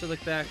 Should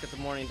look back at the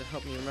morning to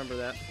help me remember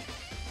that.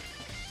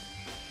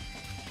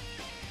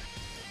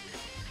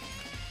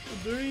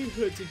 During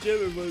the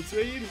GhJared was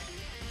raid.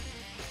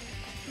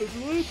 It was a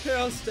little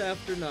past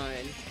after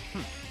 9.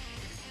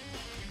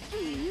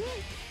 You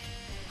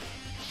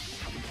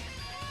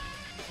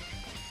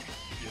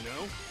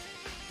know?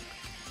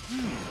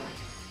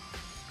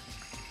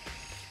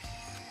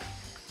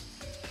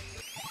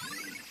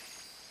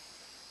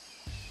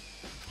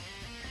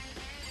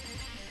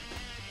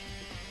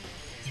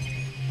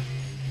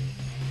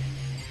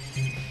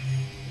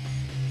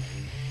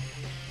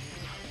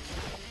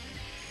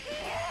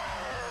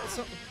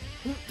 So,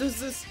 who does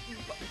this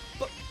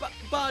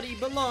body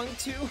belong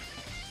to?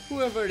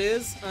 Whoever it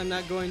is, I'm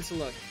not going to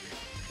look.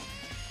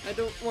 I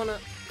don't want to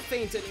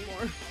faint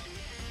anymore.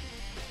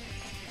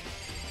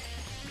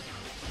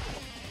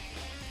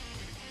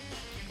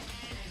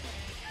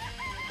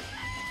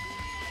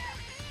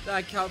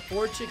 I count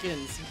 4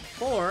 chickens.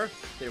 4?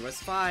 There was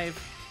 5.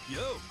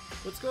 Yo.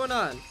 What's going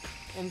on?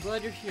 I'm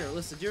glad you're here.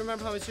 Listen, do you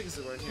remember how many chickens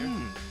there were in here?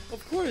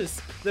 Of course!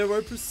 There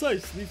were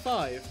precisely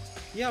 5.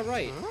 Yeah,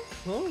 right.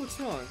 Huh? What's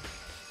wrong?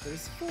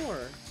 There's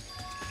 4.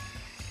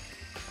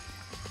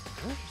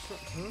 Huh?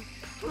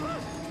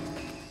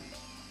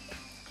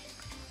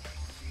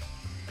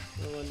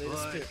 Oh, and they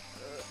disappeared.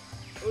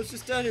 I was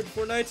just down here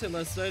before nighttime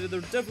last night, and there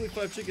were definitely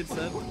 5 chickens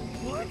then.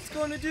 What's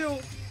going to do?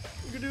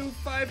 We're gonna do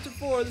 5 to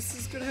 4. This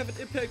is gonna have an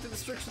impact on the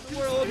structure of the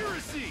world.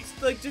 Conspiracy.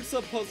 It's like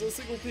jigsaw puzzle, a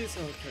single piece.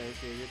 Okay,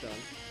 you're done.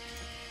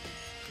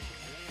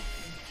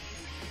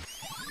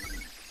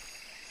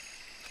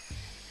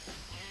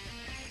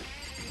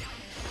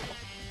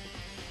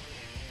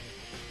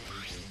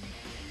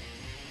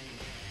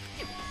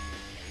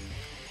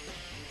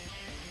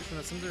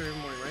 Something every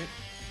morning, right?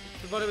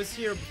 If I was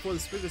here before the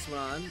sprinklers went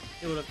on,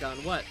 it would have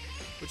gone wet,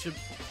 which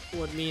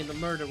would mean the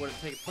murder would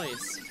have taken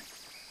place.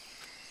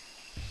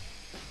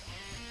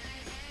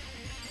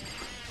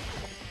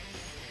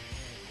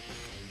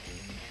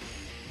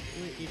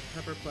 Can we eat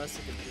pepper,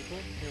 plastic, and people?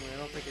 Anyway, I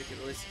don't think I can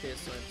release the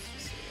case, so I'm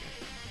just sitting there.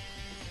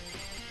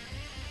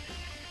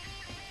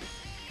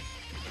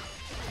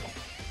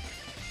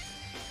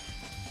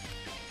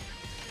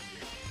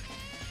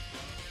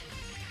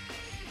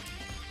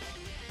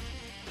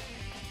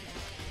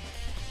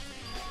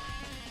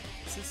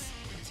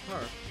 It's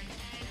hard.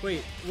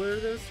 Wait, where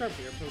did it start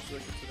here? I'm supposed to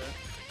look into that.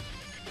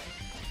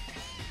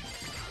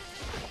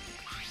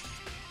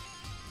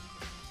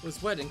 It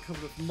was wet and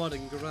covered with mud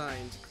and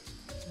grind,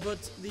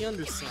 but the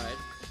underside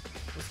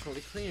was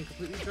totally clean and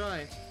completely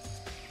dry.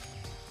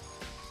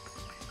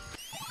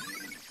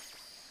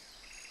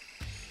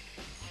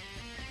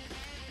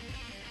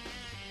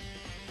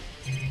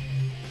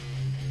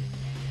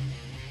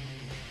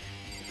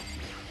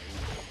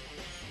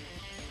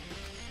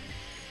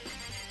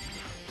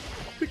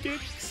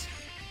 Pickaxe!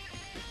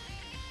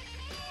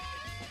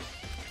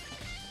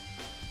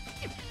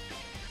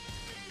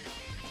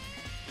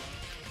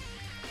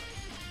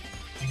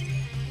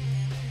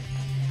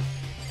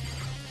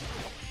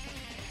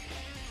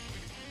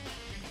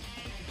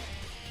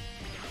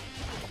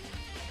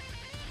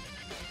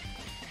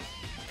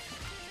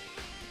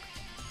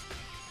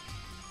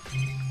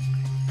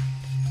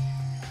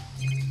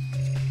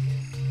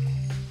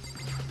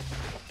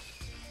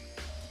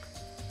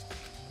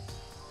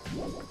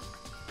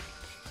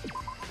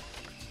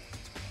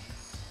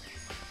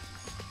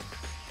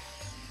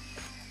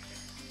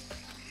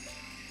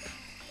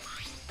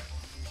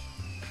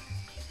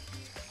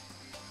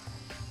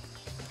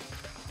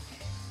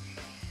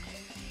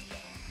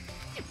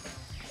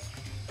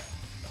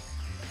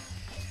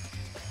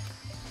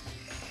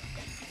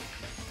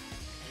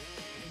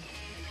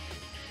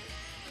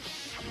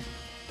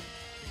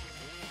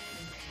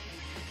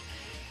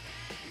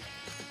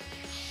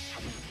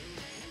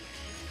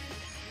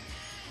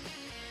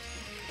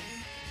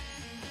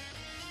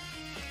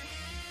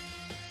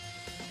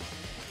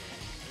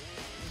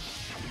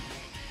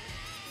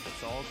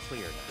 It's all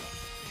clear now.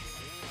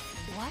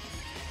 What?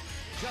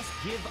 Just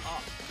give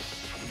up.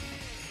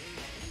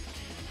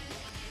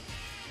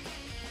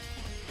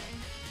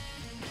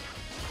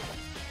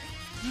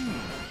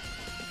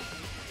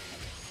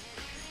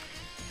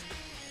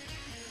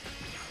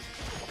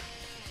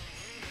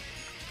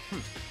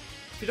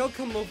 If you don't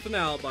come up with an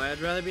alibi,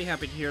 I'd rather be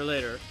happy to hear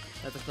later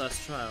at the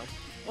class trial.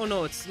 Oh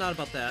no, it's not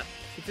about that.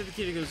 You took the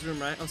key to his room,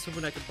 right? I was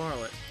hoping I could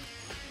borrow it.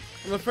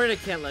 I'm afraid I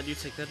can't let you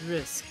take that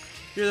risk.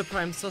 You're the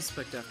prime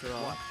suspect after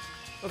all. What?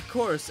 Of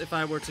course, if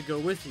I were to go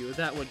with you,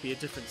 that would be a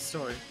different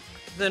story.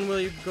 Then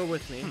will you go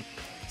with me?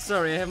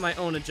 Sorry, I have my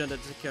own agenda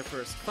to take care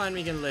first. Find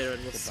me again later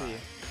and we'll see.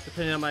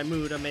 Depending on my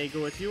mood, I may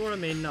go with you or I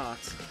may not.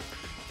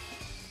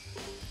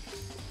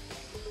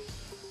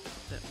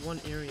 That one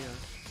area.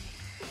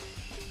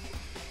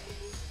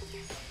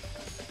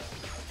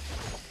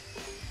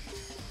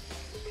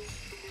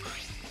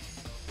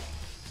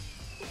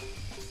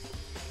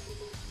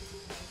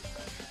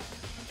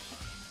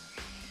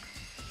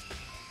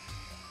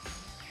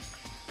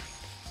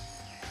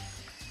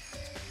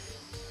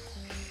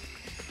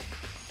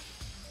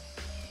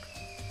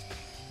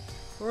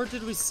 Or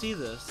did we see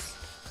this?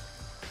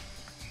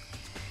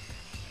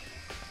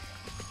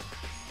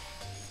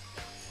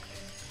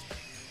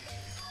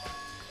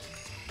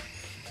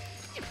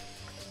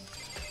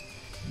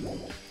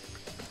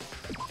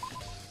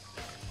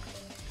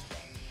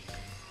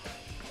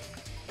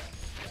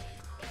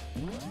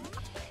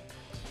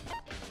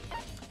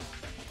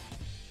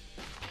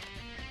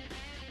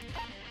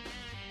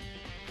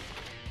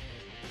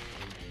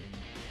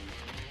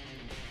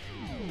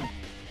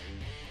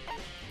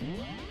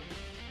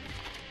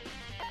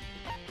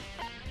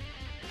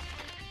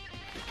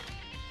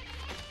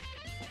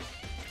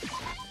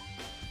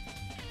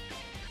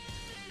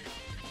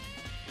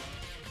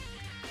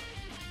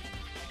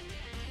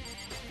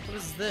 What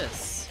is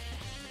this?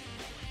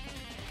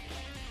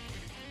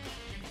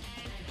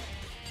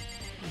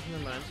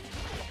 Never mind.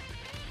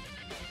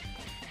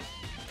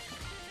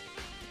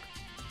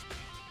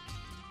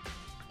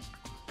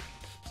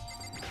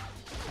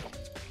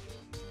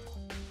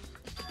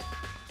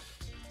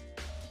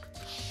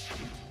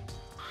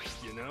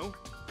 You know?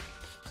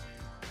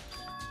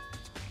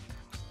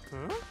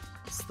 Huh?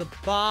 It's the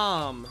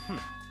bomb.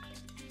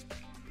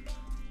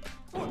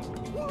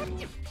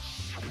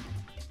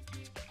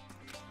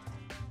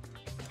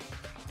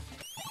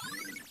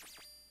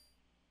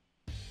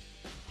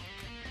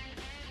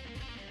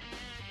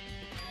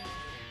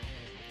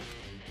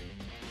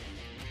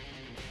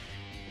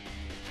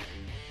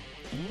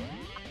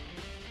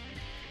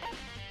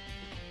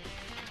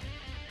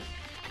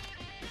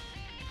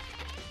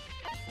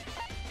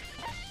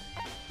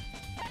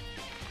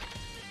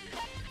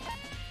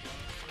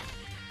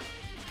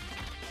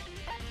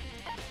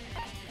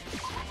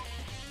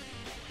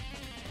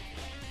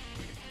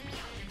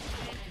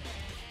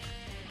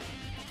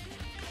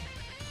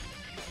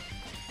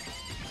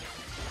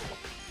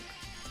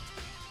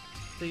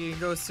 Think you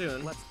can go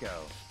soon. Let's go.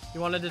 You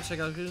wanted to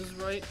check out who's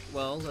right?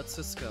 Well, let's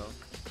just go.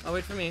 I'll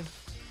wait for me.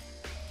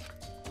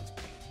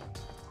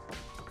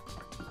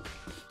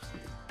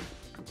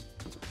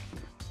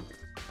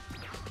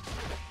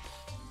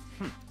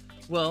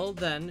 Well,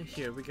 then,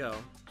 here we go.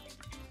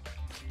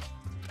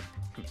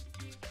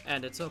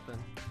 And it's open.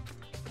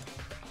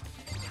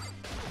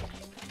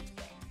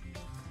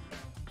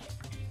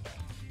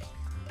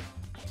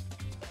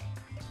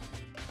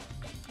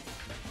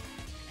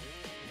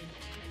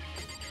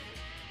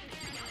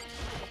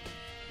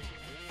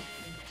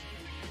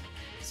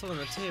 On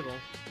the table.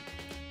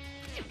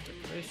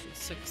 Decoration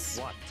 6.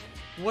 What?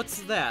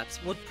 What's that?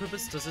 What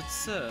purpose does it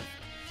serve?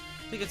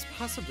 I think it's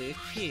possibly a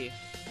key.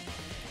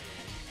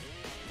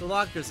 The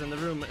lockers in the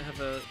room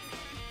have a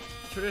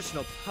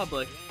traditional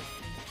public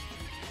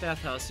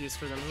bathhouse used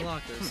for them in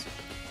lockers.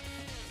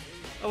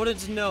 I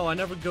wouldn't know. I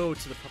never go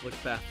to the public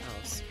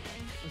bathhouse.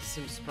 This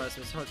seems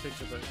surprising. It's a hard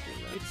picture, but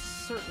It's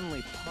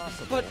certainly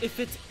possible. but if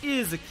it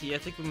is a key, I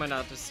think we might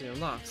not just see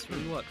unlocks.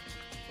 Really, what?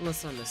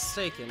 Unless I'm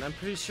mistaken, I'm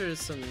pretty sure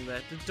it's something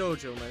that the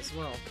dojo might as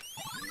well.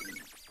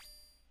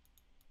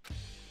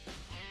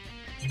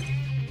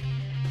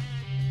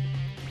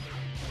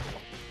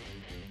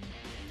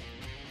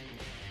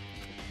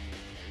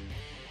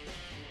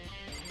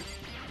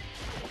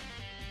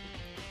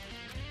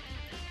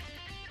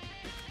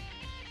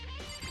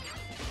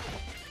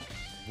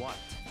 What?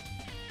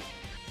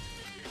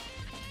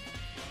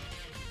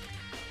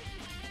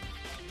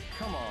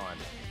 Come on.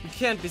 You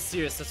can't be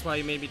serious, that's why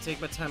you made me take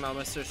my time out of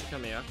my search to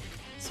come here.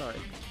 Sorry.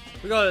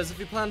 Regardless, if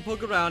you plan to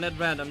poke around at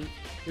random,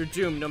 you're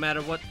doomed no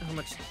matter how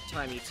much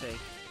time you take.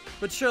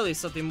 But surely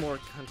something more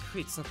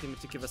concrete, something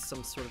to give us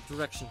some sort of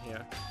direction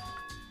here.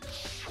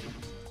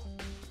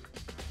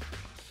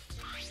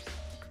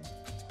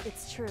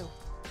 It's true.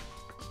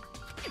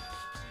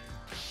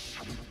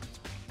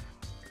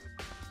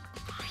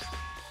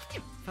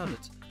 Found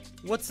it.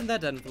 What's in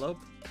that envelope?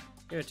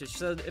 Heritage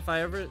said if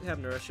I ever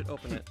have her, I should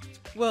open it.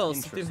 Well,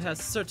 something has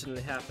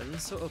certainly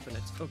happened, so open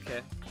it.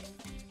 Okay.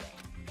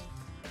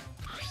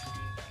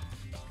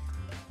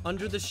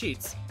 Under the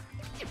sheets.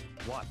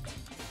 What?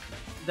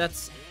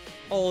 That's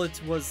all it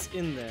was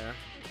in there.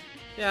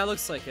 Yeah, it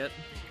looks like it.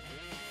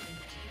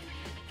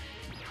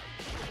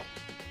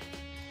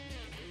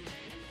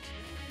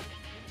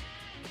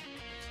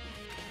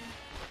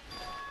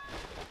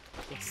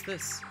 What's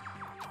this?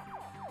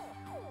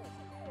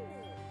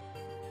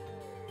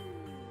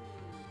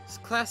 It's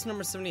class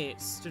number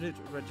 78, student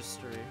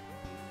registry.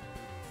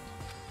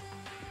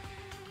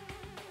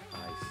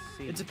 I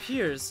see. It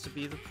appears to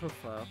be the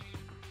profile.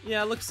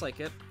 Yeah, it looks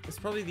like it. It's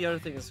probably the other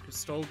thing is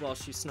stole while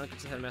she snuck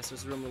into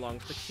Headmaster's room along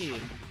with the key.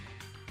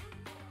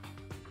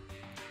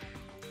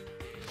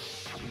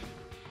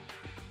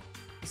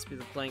 be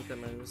the blank that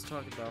I was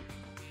talking about.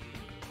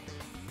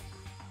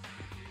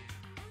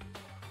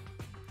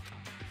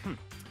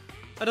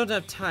 I don't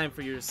have time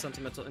for your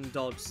sentimental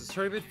indulgences.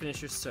 Hurry up and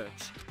finish your search.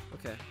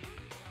 Okay.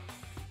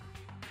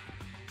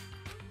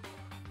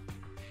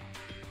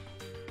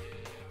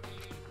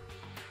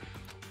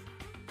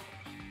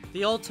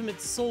 The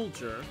ultimate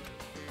soldier.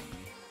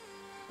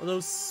 Although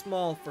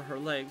small for her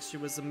legs, she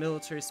was a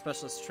military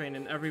specialist trained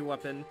in every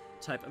weapon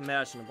type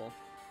imaginable.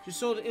 She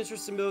showed an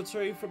interest in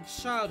military from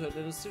childhood,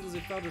 and as soon as she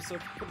found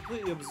herself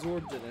completely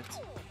absorbed in it.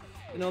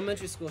 In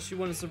elementary school, she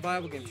won a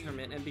survival game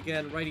tournament and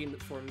began writing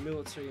for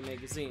military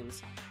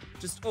magazines.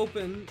 Just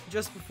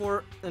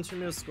before entering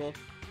middle school,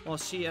 while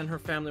she and her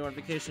family were on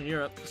vacation in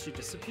Europe, she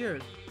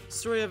disappeared. The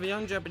story of a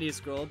young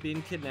Japanese girl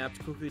being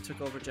kidnapped quickly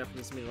took over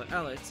Japanese media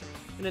outlets.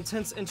 An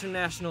intense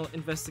international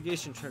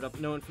investigation turned up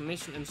no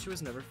information, and she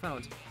was never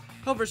found.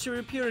 However, she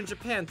reappeared in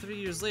Japan 3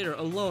 years later,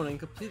 alone and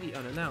completely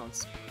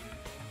unannounced.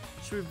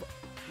 She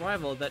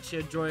rivaled that she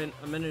had joined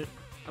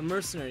a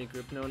mercenary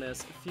group known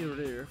as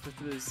Führer for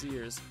 3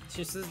 years.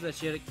 She says that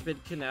she had been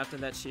kidnapped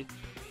and that she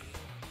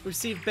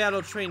received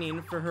battle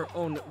training for her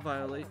own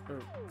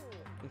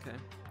okay.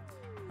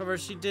 However,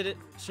 she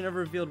never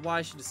revealed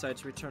why she decided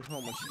to return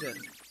home when she did.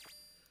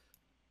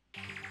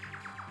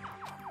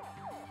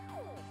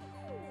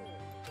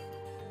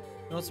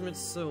 An ultimate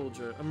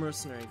soldier, a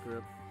mercenary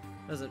group.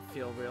 Does it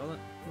feel real?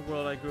 The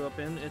world I grew up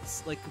in,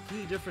 it's like a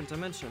completely different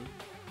dimension.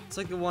 It's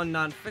like the one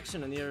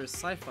non-fiction and the other is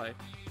sci-fi.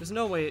 There's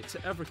no way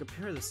to ever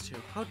compare this to.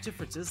 How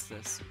different is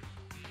this?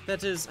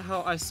 That is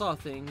how I saw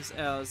things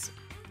as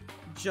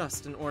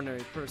just an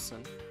ordinary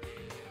person.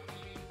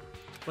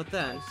 But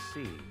then,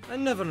 I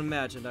never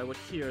imagined I would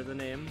hear the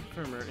name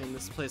Firmer in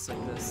this place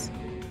like this.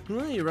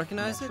 Really, you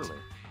recognize it?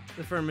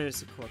 The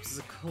Firmer's Corps is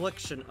a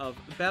collection of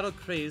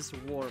battle-crazed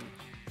war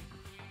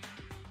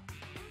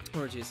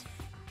orgies.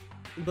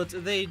 But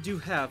they do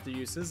have the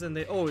uses, and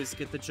they always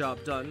get the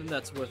job done, and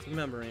that's worth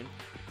remembering.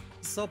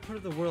 It's all part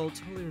of the world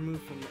totally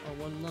removed from our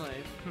one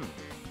life.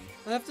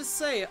 I have to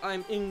say,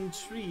 I'm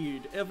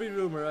intrigued. Every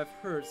rumor I've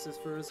heard says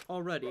for us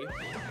already.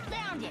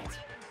 Found it.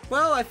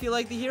 Well, I feel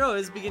like the hero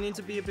is beginning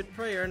to be a bit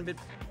player and a bit,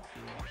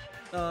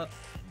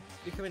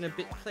 becoming a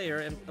bit player,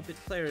 and a bit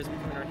player is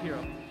becoming our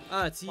hero.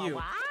 Ah, it's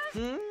you.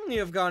 You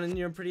have gone in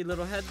your pretty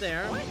little head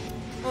there.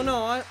 Oh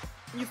no,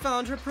 you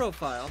found her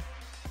profile.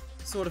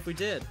 So what if we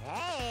did?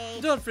 Hey.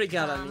 Don't freak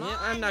out on me.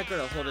 I'm not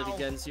gonna hold it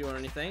against you or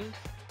anything.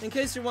 In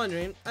case you're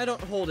wondering, I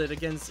don't hold it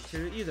against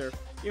her either,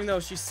 even though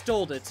she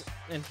stole it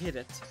and hid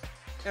it.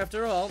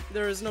 After all,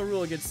 there is no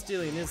rule against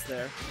stealing, is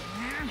there?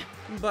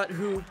 But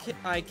who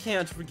I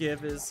can't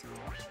forgive is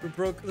who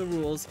broke the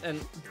rules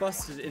and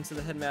busted into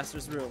the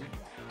headmaster's room.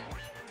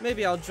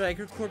 Maybe I'll drag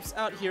her corpse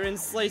out here and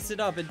slice it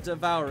up and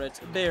devour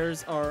it.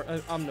 Bears are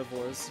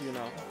omnivores, you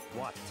know.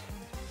 What?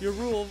 Your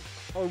rule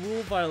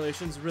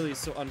violation's really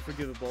so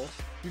unforgivable.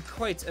 You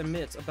quite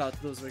admit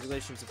about those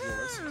regulations of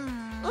yours.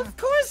 Of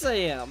course I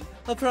am!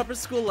 A proper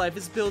school life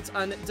is built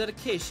on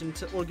dedication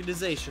to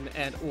organization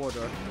and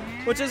order.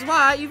 Which is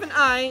why even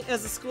I,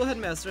 as a school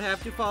headmaster,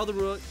 have to follow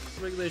the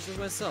regulations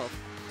myself.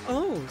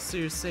 Oh, so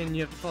you're saying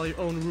you have to follow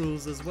your own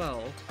rules as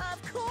well?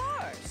 Of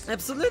course.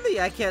 Absolutely,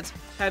 I can't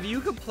have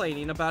you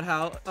complaining about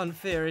how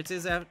unfair it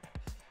is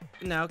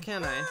now,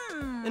 can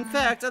I? In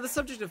fact, on the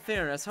subject of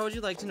fairness, how would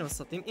you like to know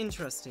something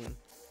interesting?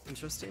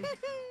 Interesting?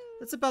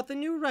 It's about the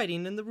new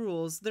writing in the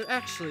rules. They're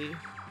actually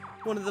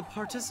one of the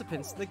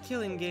participants in the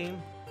killing game.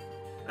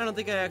 I don't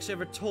think I actually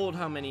ever told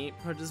how many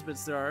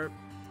participants there are.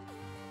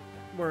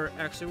 Did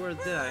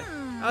I?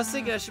 I was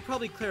thinking I should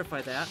probably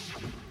clarify that.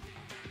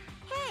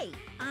 Hey,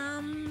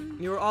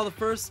 You were all the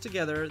first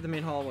together in the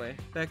main hallway,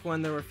 back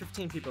when there were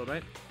 15 people,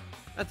 right?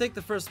 I think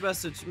the first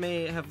message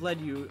may have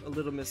led you a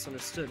little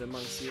misunderstood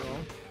amongst you all.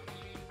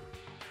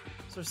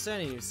 So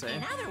standing, you say?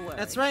 in other words.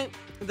 That's right.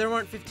 There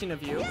weren't 15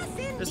 of you. Yes,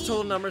 indeed. This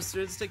total number of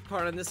students to take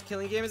part in this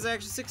killing game is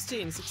actually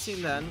 16.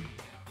 16 then.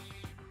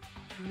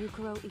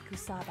 Mukuro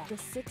Ikusaba, the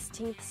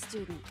 16th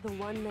student, the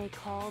one they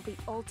call the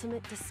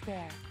ultimate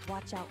despair.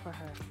 Watch out for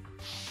her.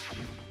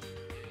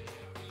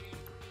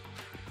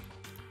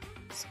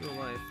 School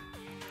life.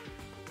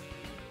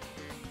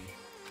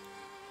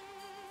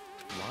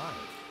 Why?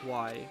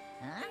 Why?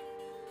 Huh?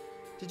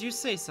 Did you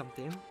say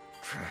something?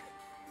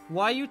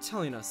 Why are you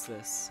telling us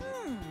this?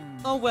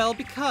 Oh well,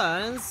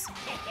 because...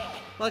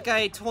 Like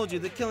I told you,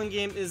 the killing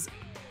game is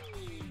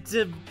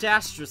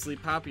disastrously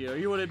popular.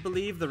 You wouldn't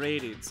believe the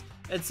ratings.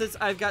 And since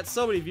I've got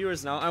so many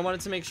viewers now, I wanted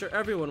to make sure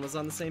everyone was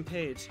on the same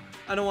page.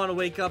 I don't want to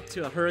wake up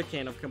to a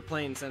hurricane of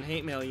complaints and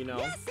hate mail, you know.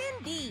 Yes,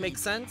 indeed. Make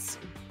sense?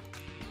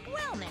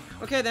 Well now.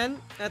 Okay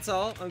then, that's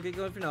all. I'm getting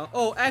going for now.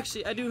 Oh,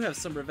 actually, I do have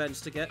some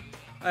revenge to get.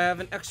 I have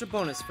an extra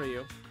bonus for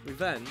you.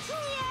 Revenge.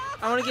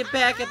 I want to get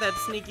back at that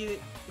sneaky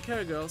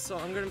Kara girl, so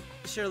I'm gonna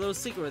share a little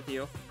secret with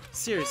you.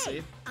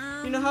 Seriously.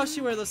 You know how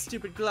she wears those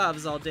stupid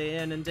gloves all day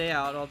in and day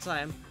out all the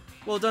time?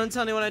 Well, don't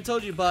tell anyone I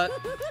told you, but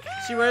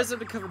she wears them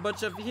to cover a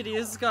bunch of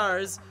hideous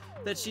scars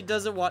that she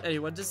doesn't want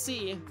anyone to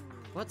see.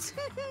 What?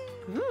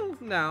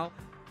 Now,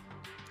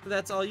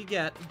 that's all you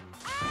get.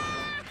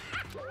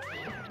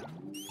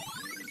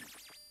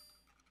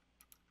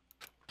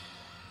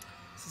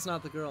 is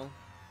not the girl.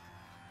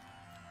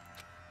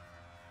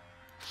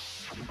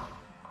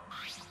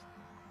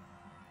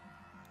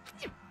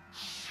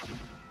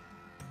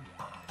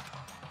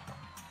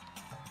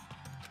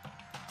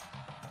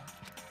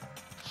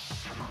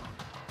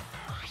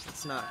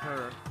 It's not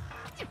her.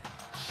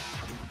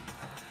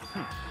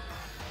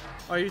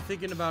 Are you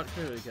thinking about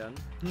her again?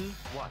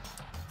 What?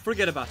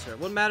 Forget about her.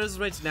 What matters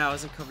right now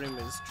is uncovering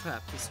his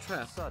trap.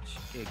 Such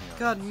ignorance.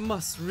 God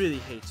must really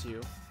hate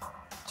you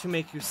to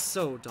make you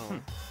so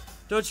dull.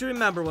 Don't you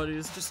remember what he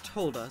was just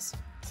told us?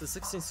 It's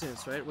 16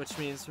 students, right? Which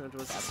means it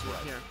was this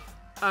right here.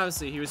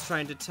 Obviously, he was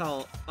trying to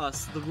tell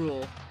us the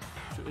rule,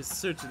 which is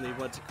certainly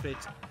what to create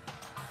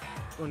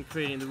when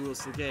creating the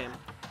rules of the game.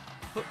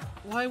 But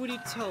why would he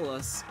tell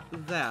us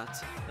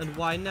that? And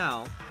why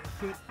now?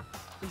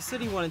 He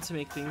said he wanted to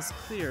make things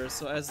clear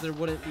so as there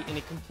wouldn't be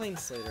any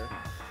complaints later.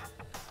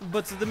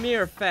 But the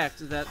mere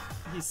fact that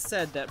he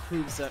said that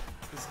proves that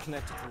he's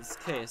connected to this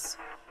case.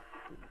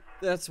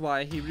 That's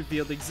why he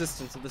revealed the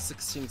existence of the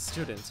 16th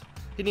student.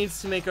 He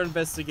needs to make our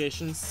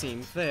investigation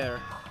seem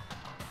fair.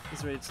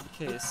 He's related to the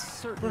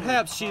case.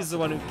 Perhaps she's the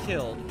one who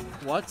killed.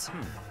 What?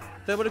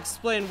 That would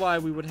explain why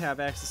we would have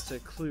access to a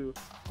clue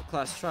for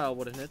class trial,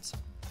 wouldn't it?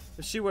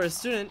 If she were a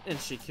student and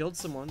she killed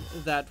someone,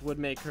 that would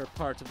make her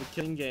part of the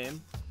killing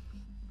game.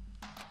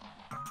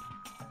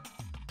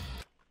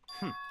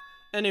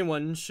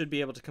 Anyone should be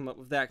able to come up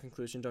with that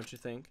conclusion, don't you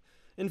think?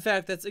 In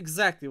fact, that's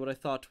exactly what I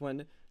thought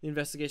when the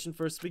investigation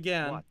first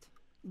began. What?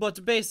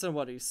 But based on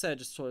what you said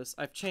just told us,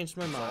 I've changed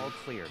my It's all mind.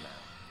 clear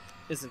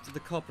now. Isn't the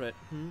culprit?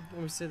 When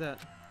we say that.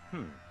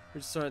 We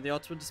just started the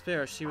ultimate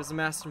despair. She was a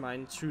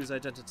mastermind, True's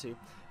identity.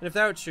 And if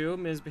that were true,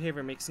 Ms.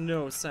 behavior makes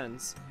no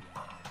sense.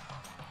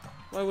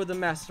 Why would the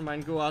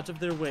mastermind go out of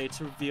their way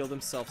to reveal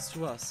themselves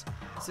to us?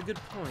 It's a good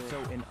point.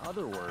 So, in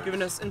other words,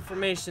 Giving us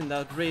information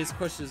that would raise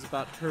questions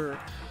about her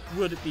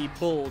would be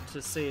bold,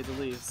 to say the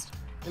least.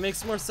 It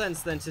makes more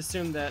sense than to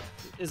assume that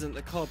isn't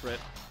the culprit.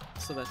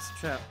 So that's a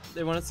trap.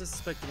 They want us to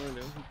suspect the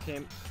window who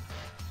can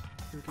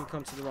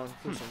come to the wrong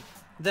conclusion.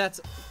 That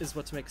is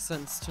what makes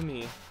sense to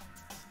me.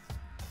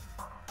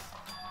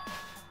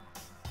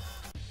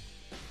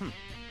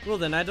 Well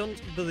then, I do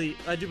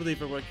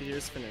believe our work here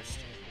is finished.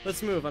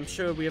 Let's move. I'm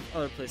sure we have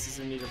other places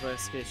in need of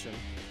investigation.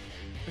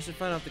 I should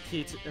find out the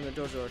key and the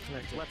dojo are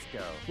connected. let's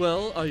go.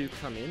 Well, are you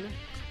coming?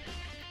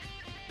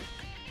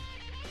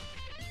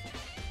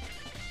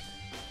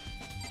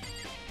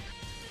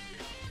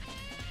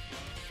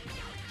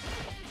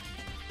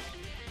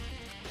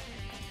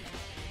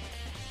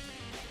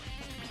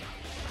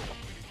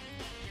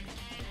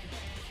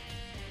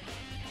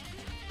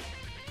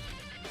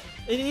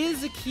 It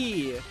is a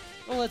key!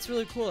 Oh, that's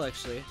really cool,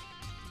 actually.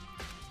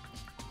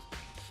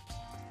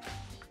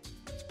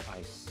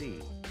 I see.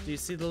 Do you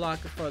see the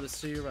locker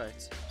farthest to your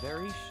right?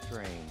 Very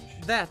strange.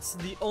 That's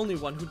the only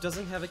one who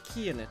doesn't have a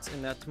key in it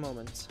in that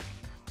moment.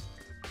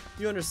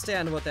 You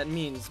understand what that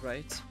means,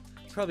 right?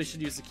 Probably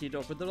should use the key to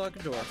open the locker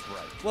door. That's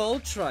right. Well,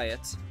 try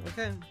it.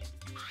 Okay.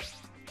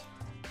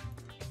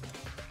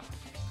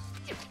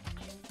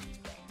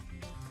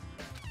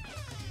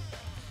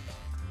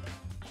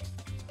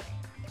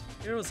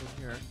 Arrows in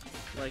here.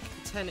 Like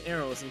 10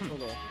 arrows in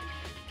total.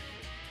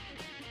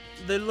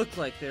 They look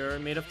like they're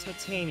made of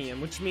titanium,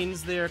 which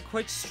means they are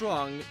quite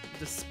strong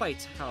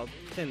despite how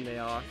thin they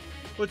are.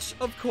 Which,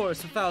 of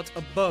course, without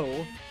a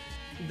bow,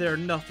 they're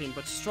nothing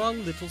but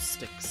strong little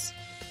sticks.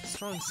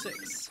 Strong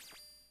sticks.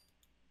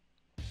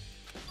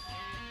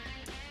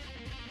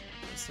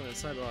 That's one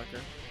inside the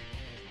locker.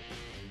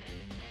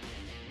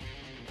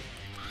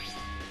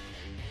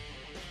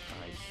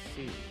 I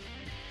see.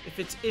 If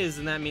it is,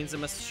 then that means it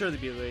must surely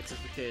be related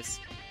to the case.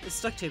 This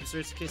duct tape is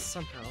related to the case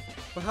somehow,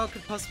 but how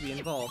could it possibly be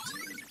involved?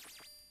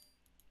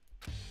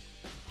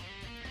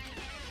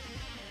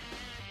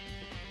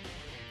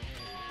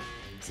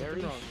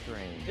 Very wrong.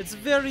 strange. It's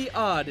very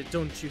odd,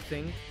 don't you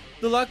think?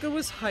 The locker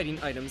was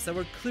hiding items that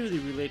were clearly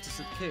related to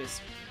the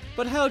case.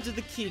 But how did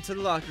the key to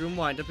the locker room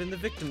wind up in the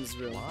victim's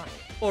room? Why?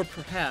 Or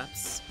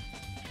perhaps...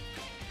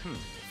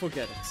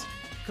 Forget it.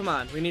 Come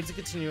on, we need to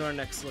continue our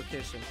next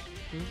location.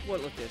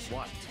 What location?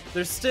 What?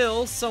 There's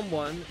still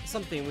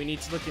something we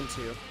need to look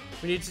into.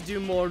 We need to do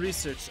more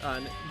research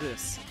on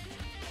this.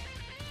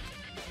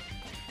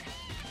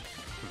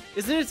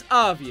 Isn't it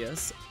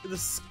obvious?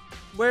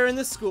 Where in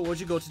the school would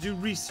you go to do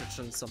research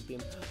on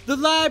something? The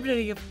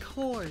library, of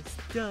course,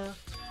 duh.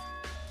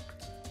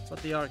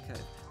 But the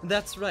archive.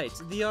 That's right,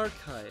 the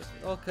archive.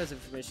 All kinds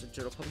of information the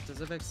general public does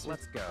have access to.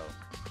 Let's go.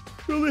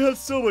 We only have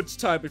so much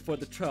time before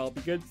the trial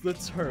begins.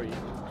 Let's hurry.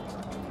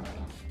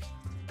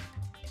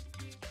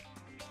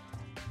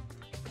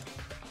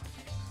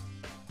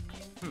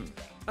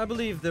 I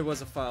believe there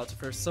was a file to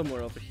first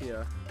somewhere over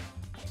here.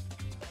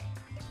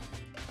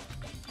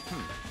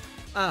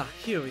 Ah,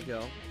 here we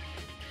go.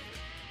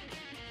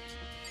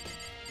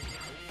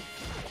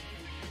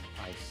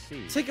 I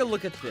see. Take a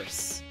look at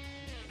this.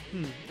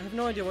 I have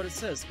no idea what it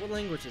says. What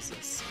language is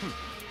this?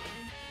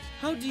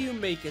 How do you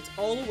make it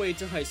all the way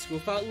to high school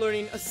without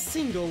learning a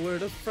single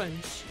word of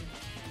French?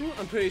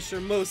 I'm pretty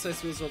sure most high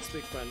schools don't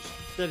speak French.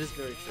 That is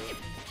very true.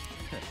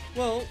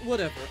 Well,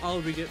 whatever,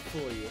 I'll read it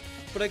for you.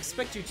 But I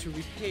expect you to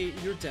repay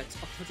your debt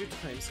 100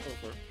 times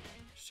over.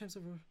 100 times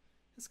over?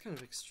 That's kind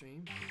of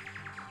extreme.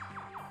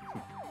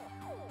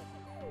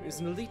 Is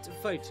an elite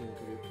fighting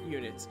group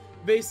unit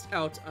based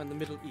out on the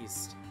Middle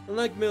East.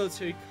 Unlike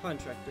military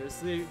contractors,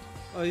 they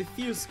are a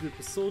fierce group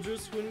of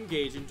soldiers who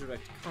engage in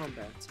direct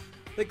combat.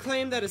 They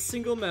claim that a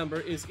single member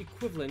is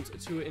equivalent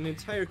to an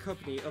entire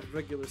company of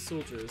regular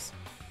soldiers.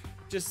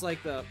 Just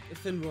like the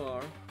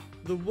Finwar,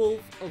 the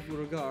Wolf of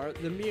Rogar,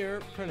 the mere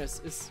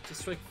apprentice is to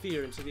strike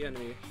fear into the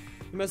enemy.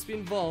 He must be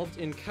involved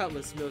in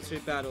countless military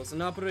battles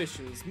and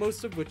operations,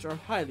 most of which are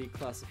highly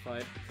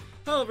classified.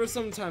 However,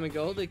 some time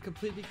ago, they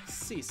completely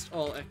ceased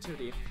all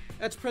activity.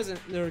 At present,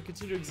 their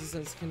continued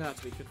existence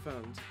cannot be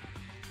confirmed.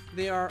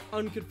 There are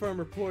unconfirmed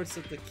reports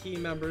that the key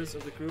members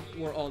of the group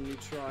were all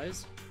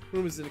neutralized.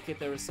 Rumors indicate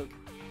they were so...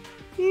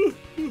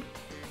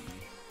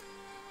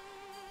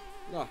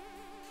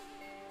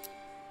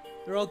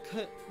 They're all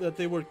that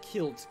they were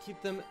killed to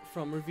keep them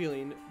from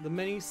revealing the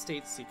many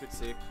state secrets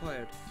they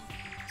acquired.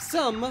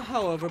 Some,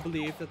 however,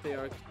 believe that they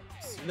are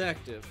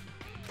active.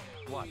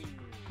 What?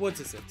 What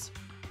is it?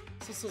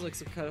 This sounds like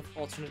some kind of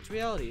alternate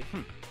reality.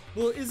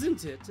 Well,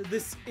 isn't it?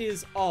 This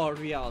is our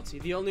reality.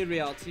 The only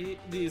reality.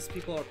 These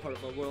people are part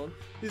of our world.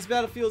 These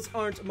battlefields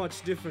aren't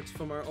much different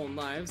from our own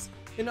lives.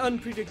 An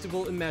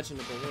unpredictable,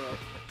 imaginable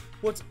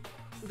world.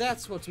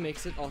 That's what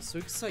makes it also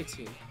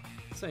exciting.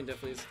 Exciting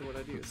definitely is the word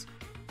I'd use.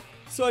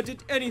 So I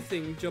did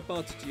anything jump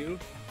out at you.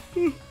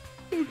 You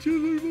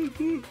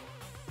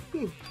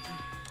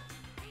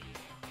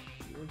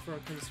went for our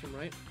comes from,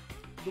 right?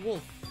 The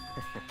wolf.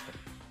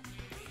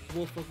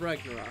 Wolf of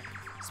Ragnarok.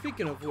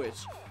 Speaking of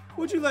which,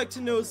 would you like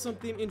to know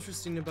something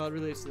interesting about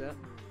related to that?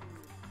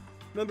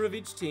 Member of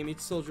each team, each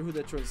soldier who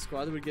that joins the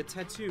squad would get a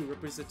tattoo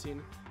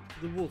representing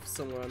the wolf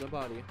somewhere on the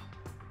body.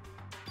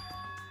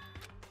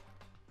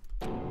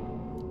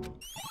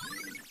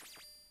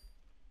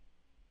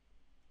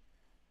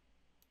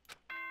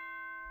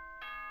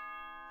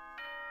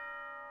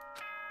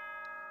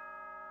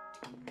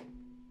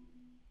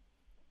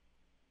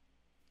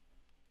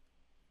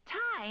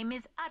 Time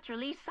is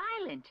utterly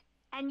silent,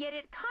 and yet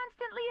it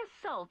constantly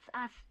assaults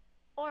us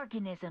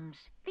organisms,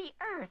 the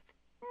Earth,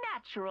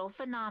 natural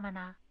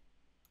phenomena.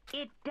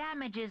 It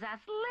damages us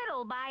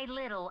little by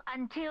little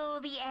until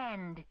the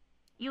end.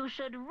 You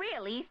should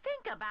really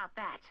think about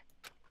that.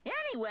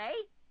 Anyway,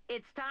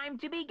 it's time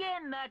to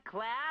begin the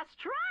class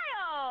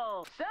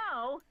trial.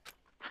 So...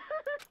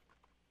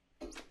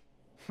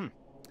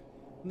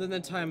 And then the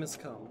time has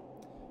come.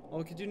 All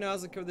we can do now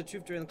is uncover the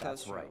truth during the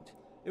class trial. Right.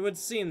 It would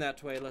seem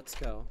that way. Let's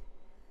go.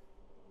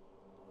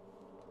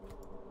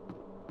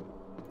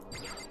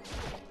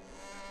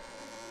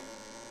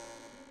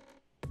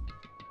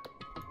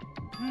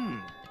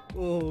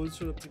 Oh, let's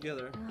showed up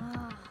together.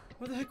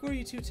 Where the heck were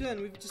you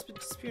 210? We've just been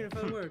disappearing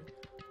without a word.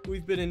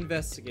 We've been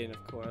investigating,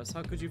 of course.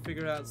 How could you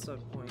figure out some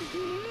point?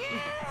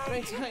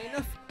 Right, high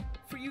enough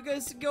for you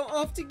guys to go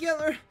off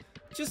together.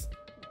 Just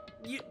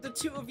you, the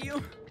two of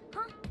you.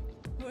 Huh?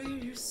 Why are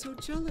you so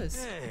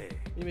jealous? Hey.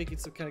 You're making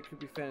some kind of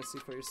creepy fantasy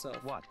for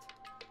yourself. What?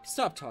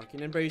 Stop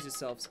talking and brace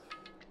yourselves.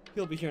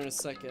 He'll be here in a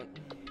second.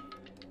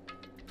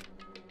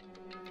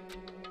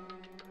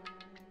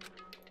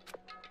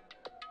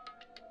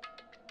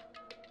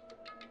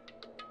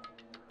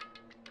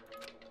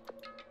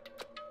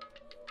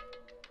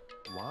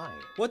 Why?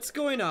 What's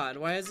going on?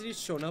 Why hasn't he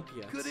shown up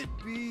yet? Could it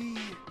be?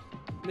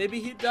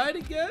 Maybe he died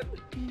again?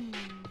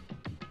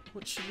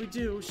 What should we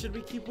do? Should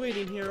we keep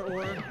waiting here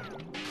or...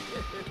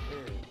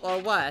 or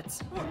what?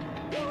 Oh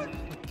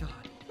my god.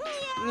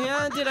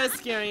 Yeah, did I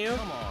scare you?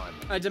 Come on.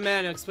 I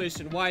demand an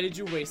explanation. Why did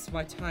you waste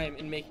my time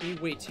and make me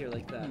wait here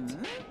like that?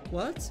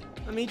 What?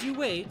 I made you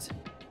wait?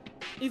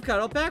 You've got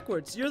it all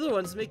backwards. You're the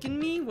ones making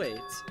me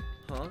wait.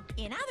 Huh?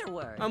 In other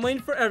words, I'm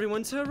waiting for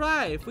everyone to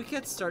arrive. We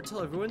can't start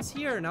till everyone's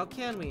here, now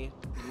can we?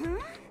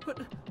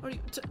 What are you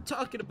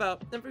talking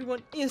about?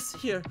 Everyone is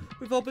here.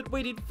 We've all been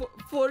waiting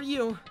for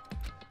you.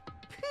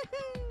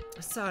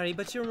 Sorry,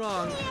 but you're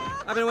wrong.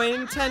 I've been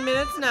waiting 10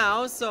 minutes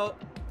now, so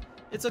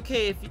it's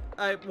okay if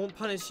I won't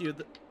punish you.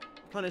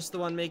 Punish the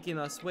one making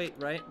us wait,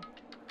 right?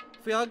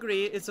 If we all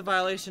agree it's a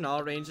violation, I'll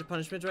arrange the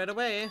punishment right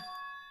away.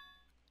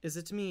 Is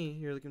it me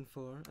you're looking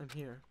for? I'm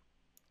here.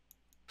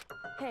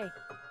 Hey,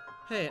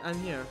 Hey, I'm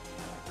here.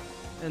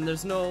 And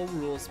there's no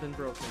rules been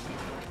broken.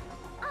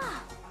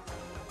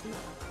 You're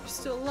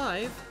still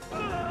alive?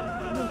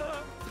 No,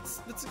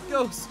 it's a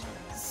ghost.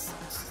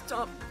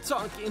 Stop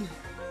talking.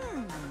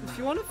 If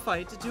you want to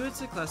fight, do it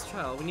to class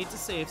trial. We need to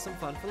save some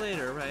fun for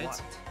later, right?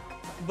 What?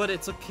 But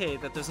it's okay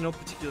that there's no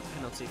particular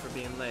penalty for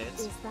being late.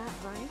 is that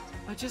right?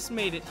 I just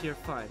made it here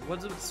fine.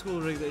 What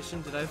school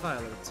regulation did I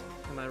violate?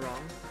 Am I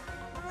wrong?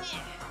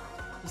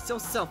 You're so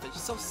selfish, you're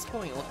so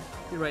spoiled.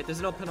 You're right,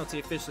 there's no penalty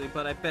officially,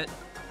 but I bet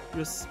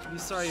you're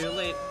sorry you're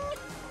late.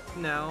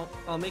 Now,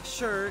 I'll make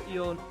sure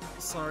you'll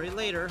sorry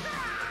later.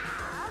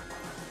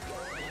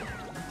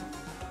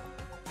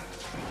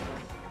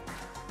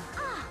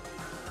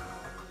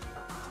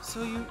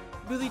 So you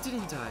really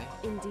didn't die?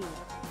 Indeed.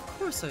 Of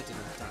course I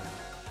didn't die.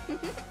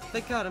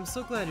 Thank God, I'm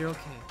so glad you're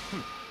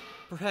okay.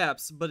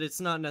 Perhaps, but it's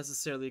not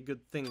necessarily a good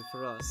thing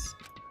for us.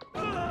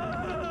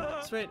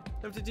 That's right,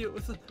 I have to deal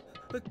with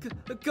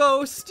a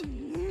ghost!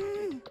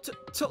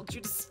 Told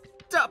you to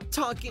stop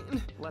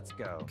talking! Let's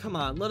go. Come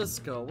on, let us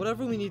go.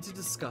 Whatever we need to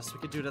discuss, we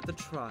can do it at the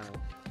trial.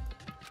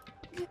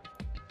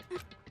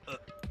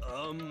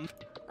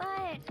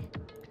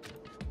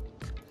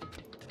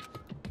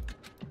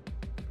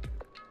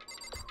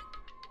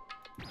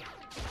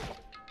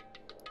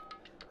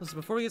 But Listen,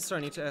 before we get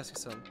started, I need to ask you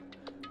something.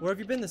 Where have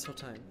you been this whole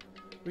time?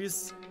 We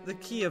used the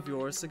key of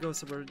yours to go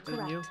somewhere,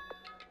 didn't you? Correct.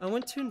 I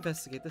went to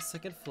investigate the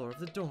second floor of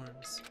the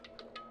dorms.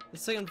 The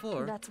second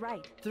floor? that's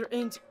right. There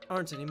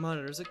aren't any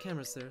monitors or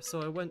cameras there,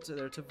 so I went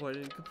there to avoid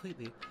it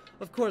completely.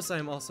 Of course, I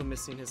am also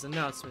missing his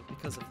announcement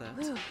because of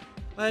that.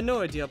 I had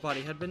no idea a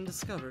body had been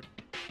discovered.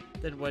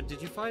 Then when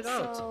did you find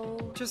out?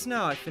 So Just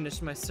now, I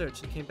finished my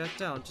search and came back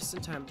down just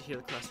in time to hear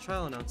the class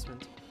trial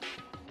announcement.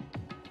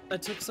 I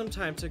took some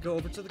time to go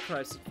over to the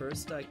crisis at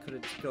first. I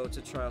couldn't go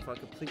to trial if I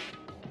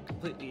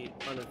completely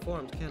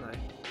uninformed, can I?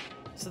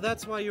 So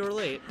that's why you were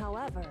late.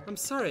 however, I'm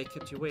sorry I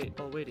kept you waiting.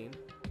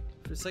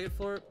 For the second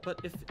floor, but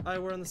if I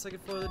were on the second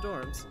floor of the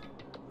dorms,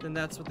 then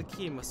that's what the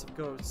key must have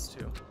goes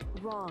to.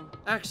 wrong.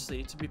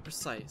 Actually, to be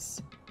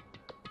precise,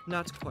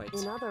 not quite.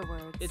 In other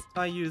words,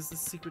 I use the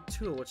secret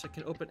tool which I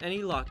can open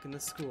any lock in the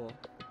school.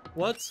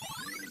 What?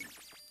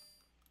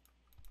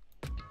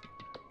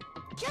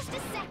 Just a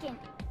second.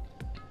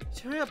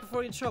 Hurry up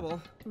before you get in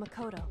trouble.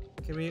 Makoto.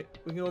 We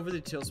can go over the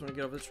details when we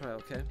get over the trial,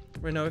 okay?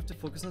 Right now we have to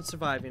focus on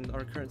surviving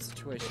our current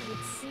situation. It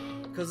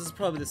seems Because it's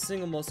probably the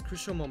single most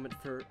crucial moment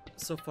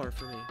so far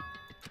for me.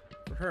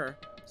 For her,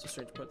 it's so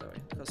strange to put it that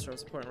way. Because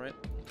trial's important, right?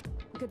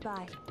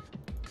 goodbye.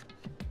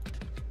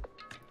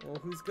 Well,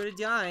 who's gonna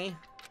die?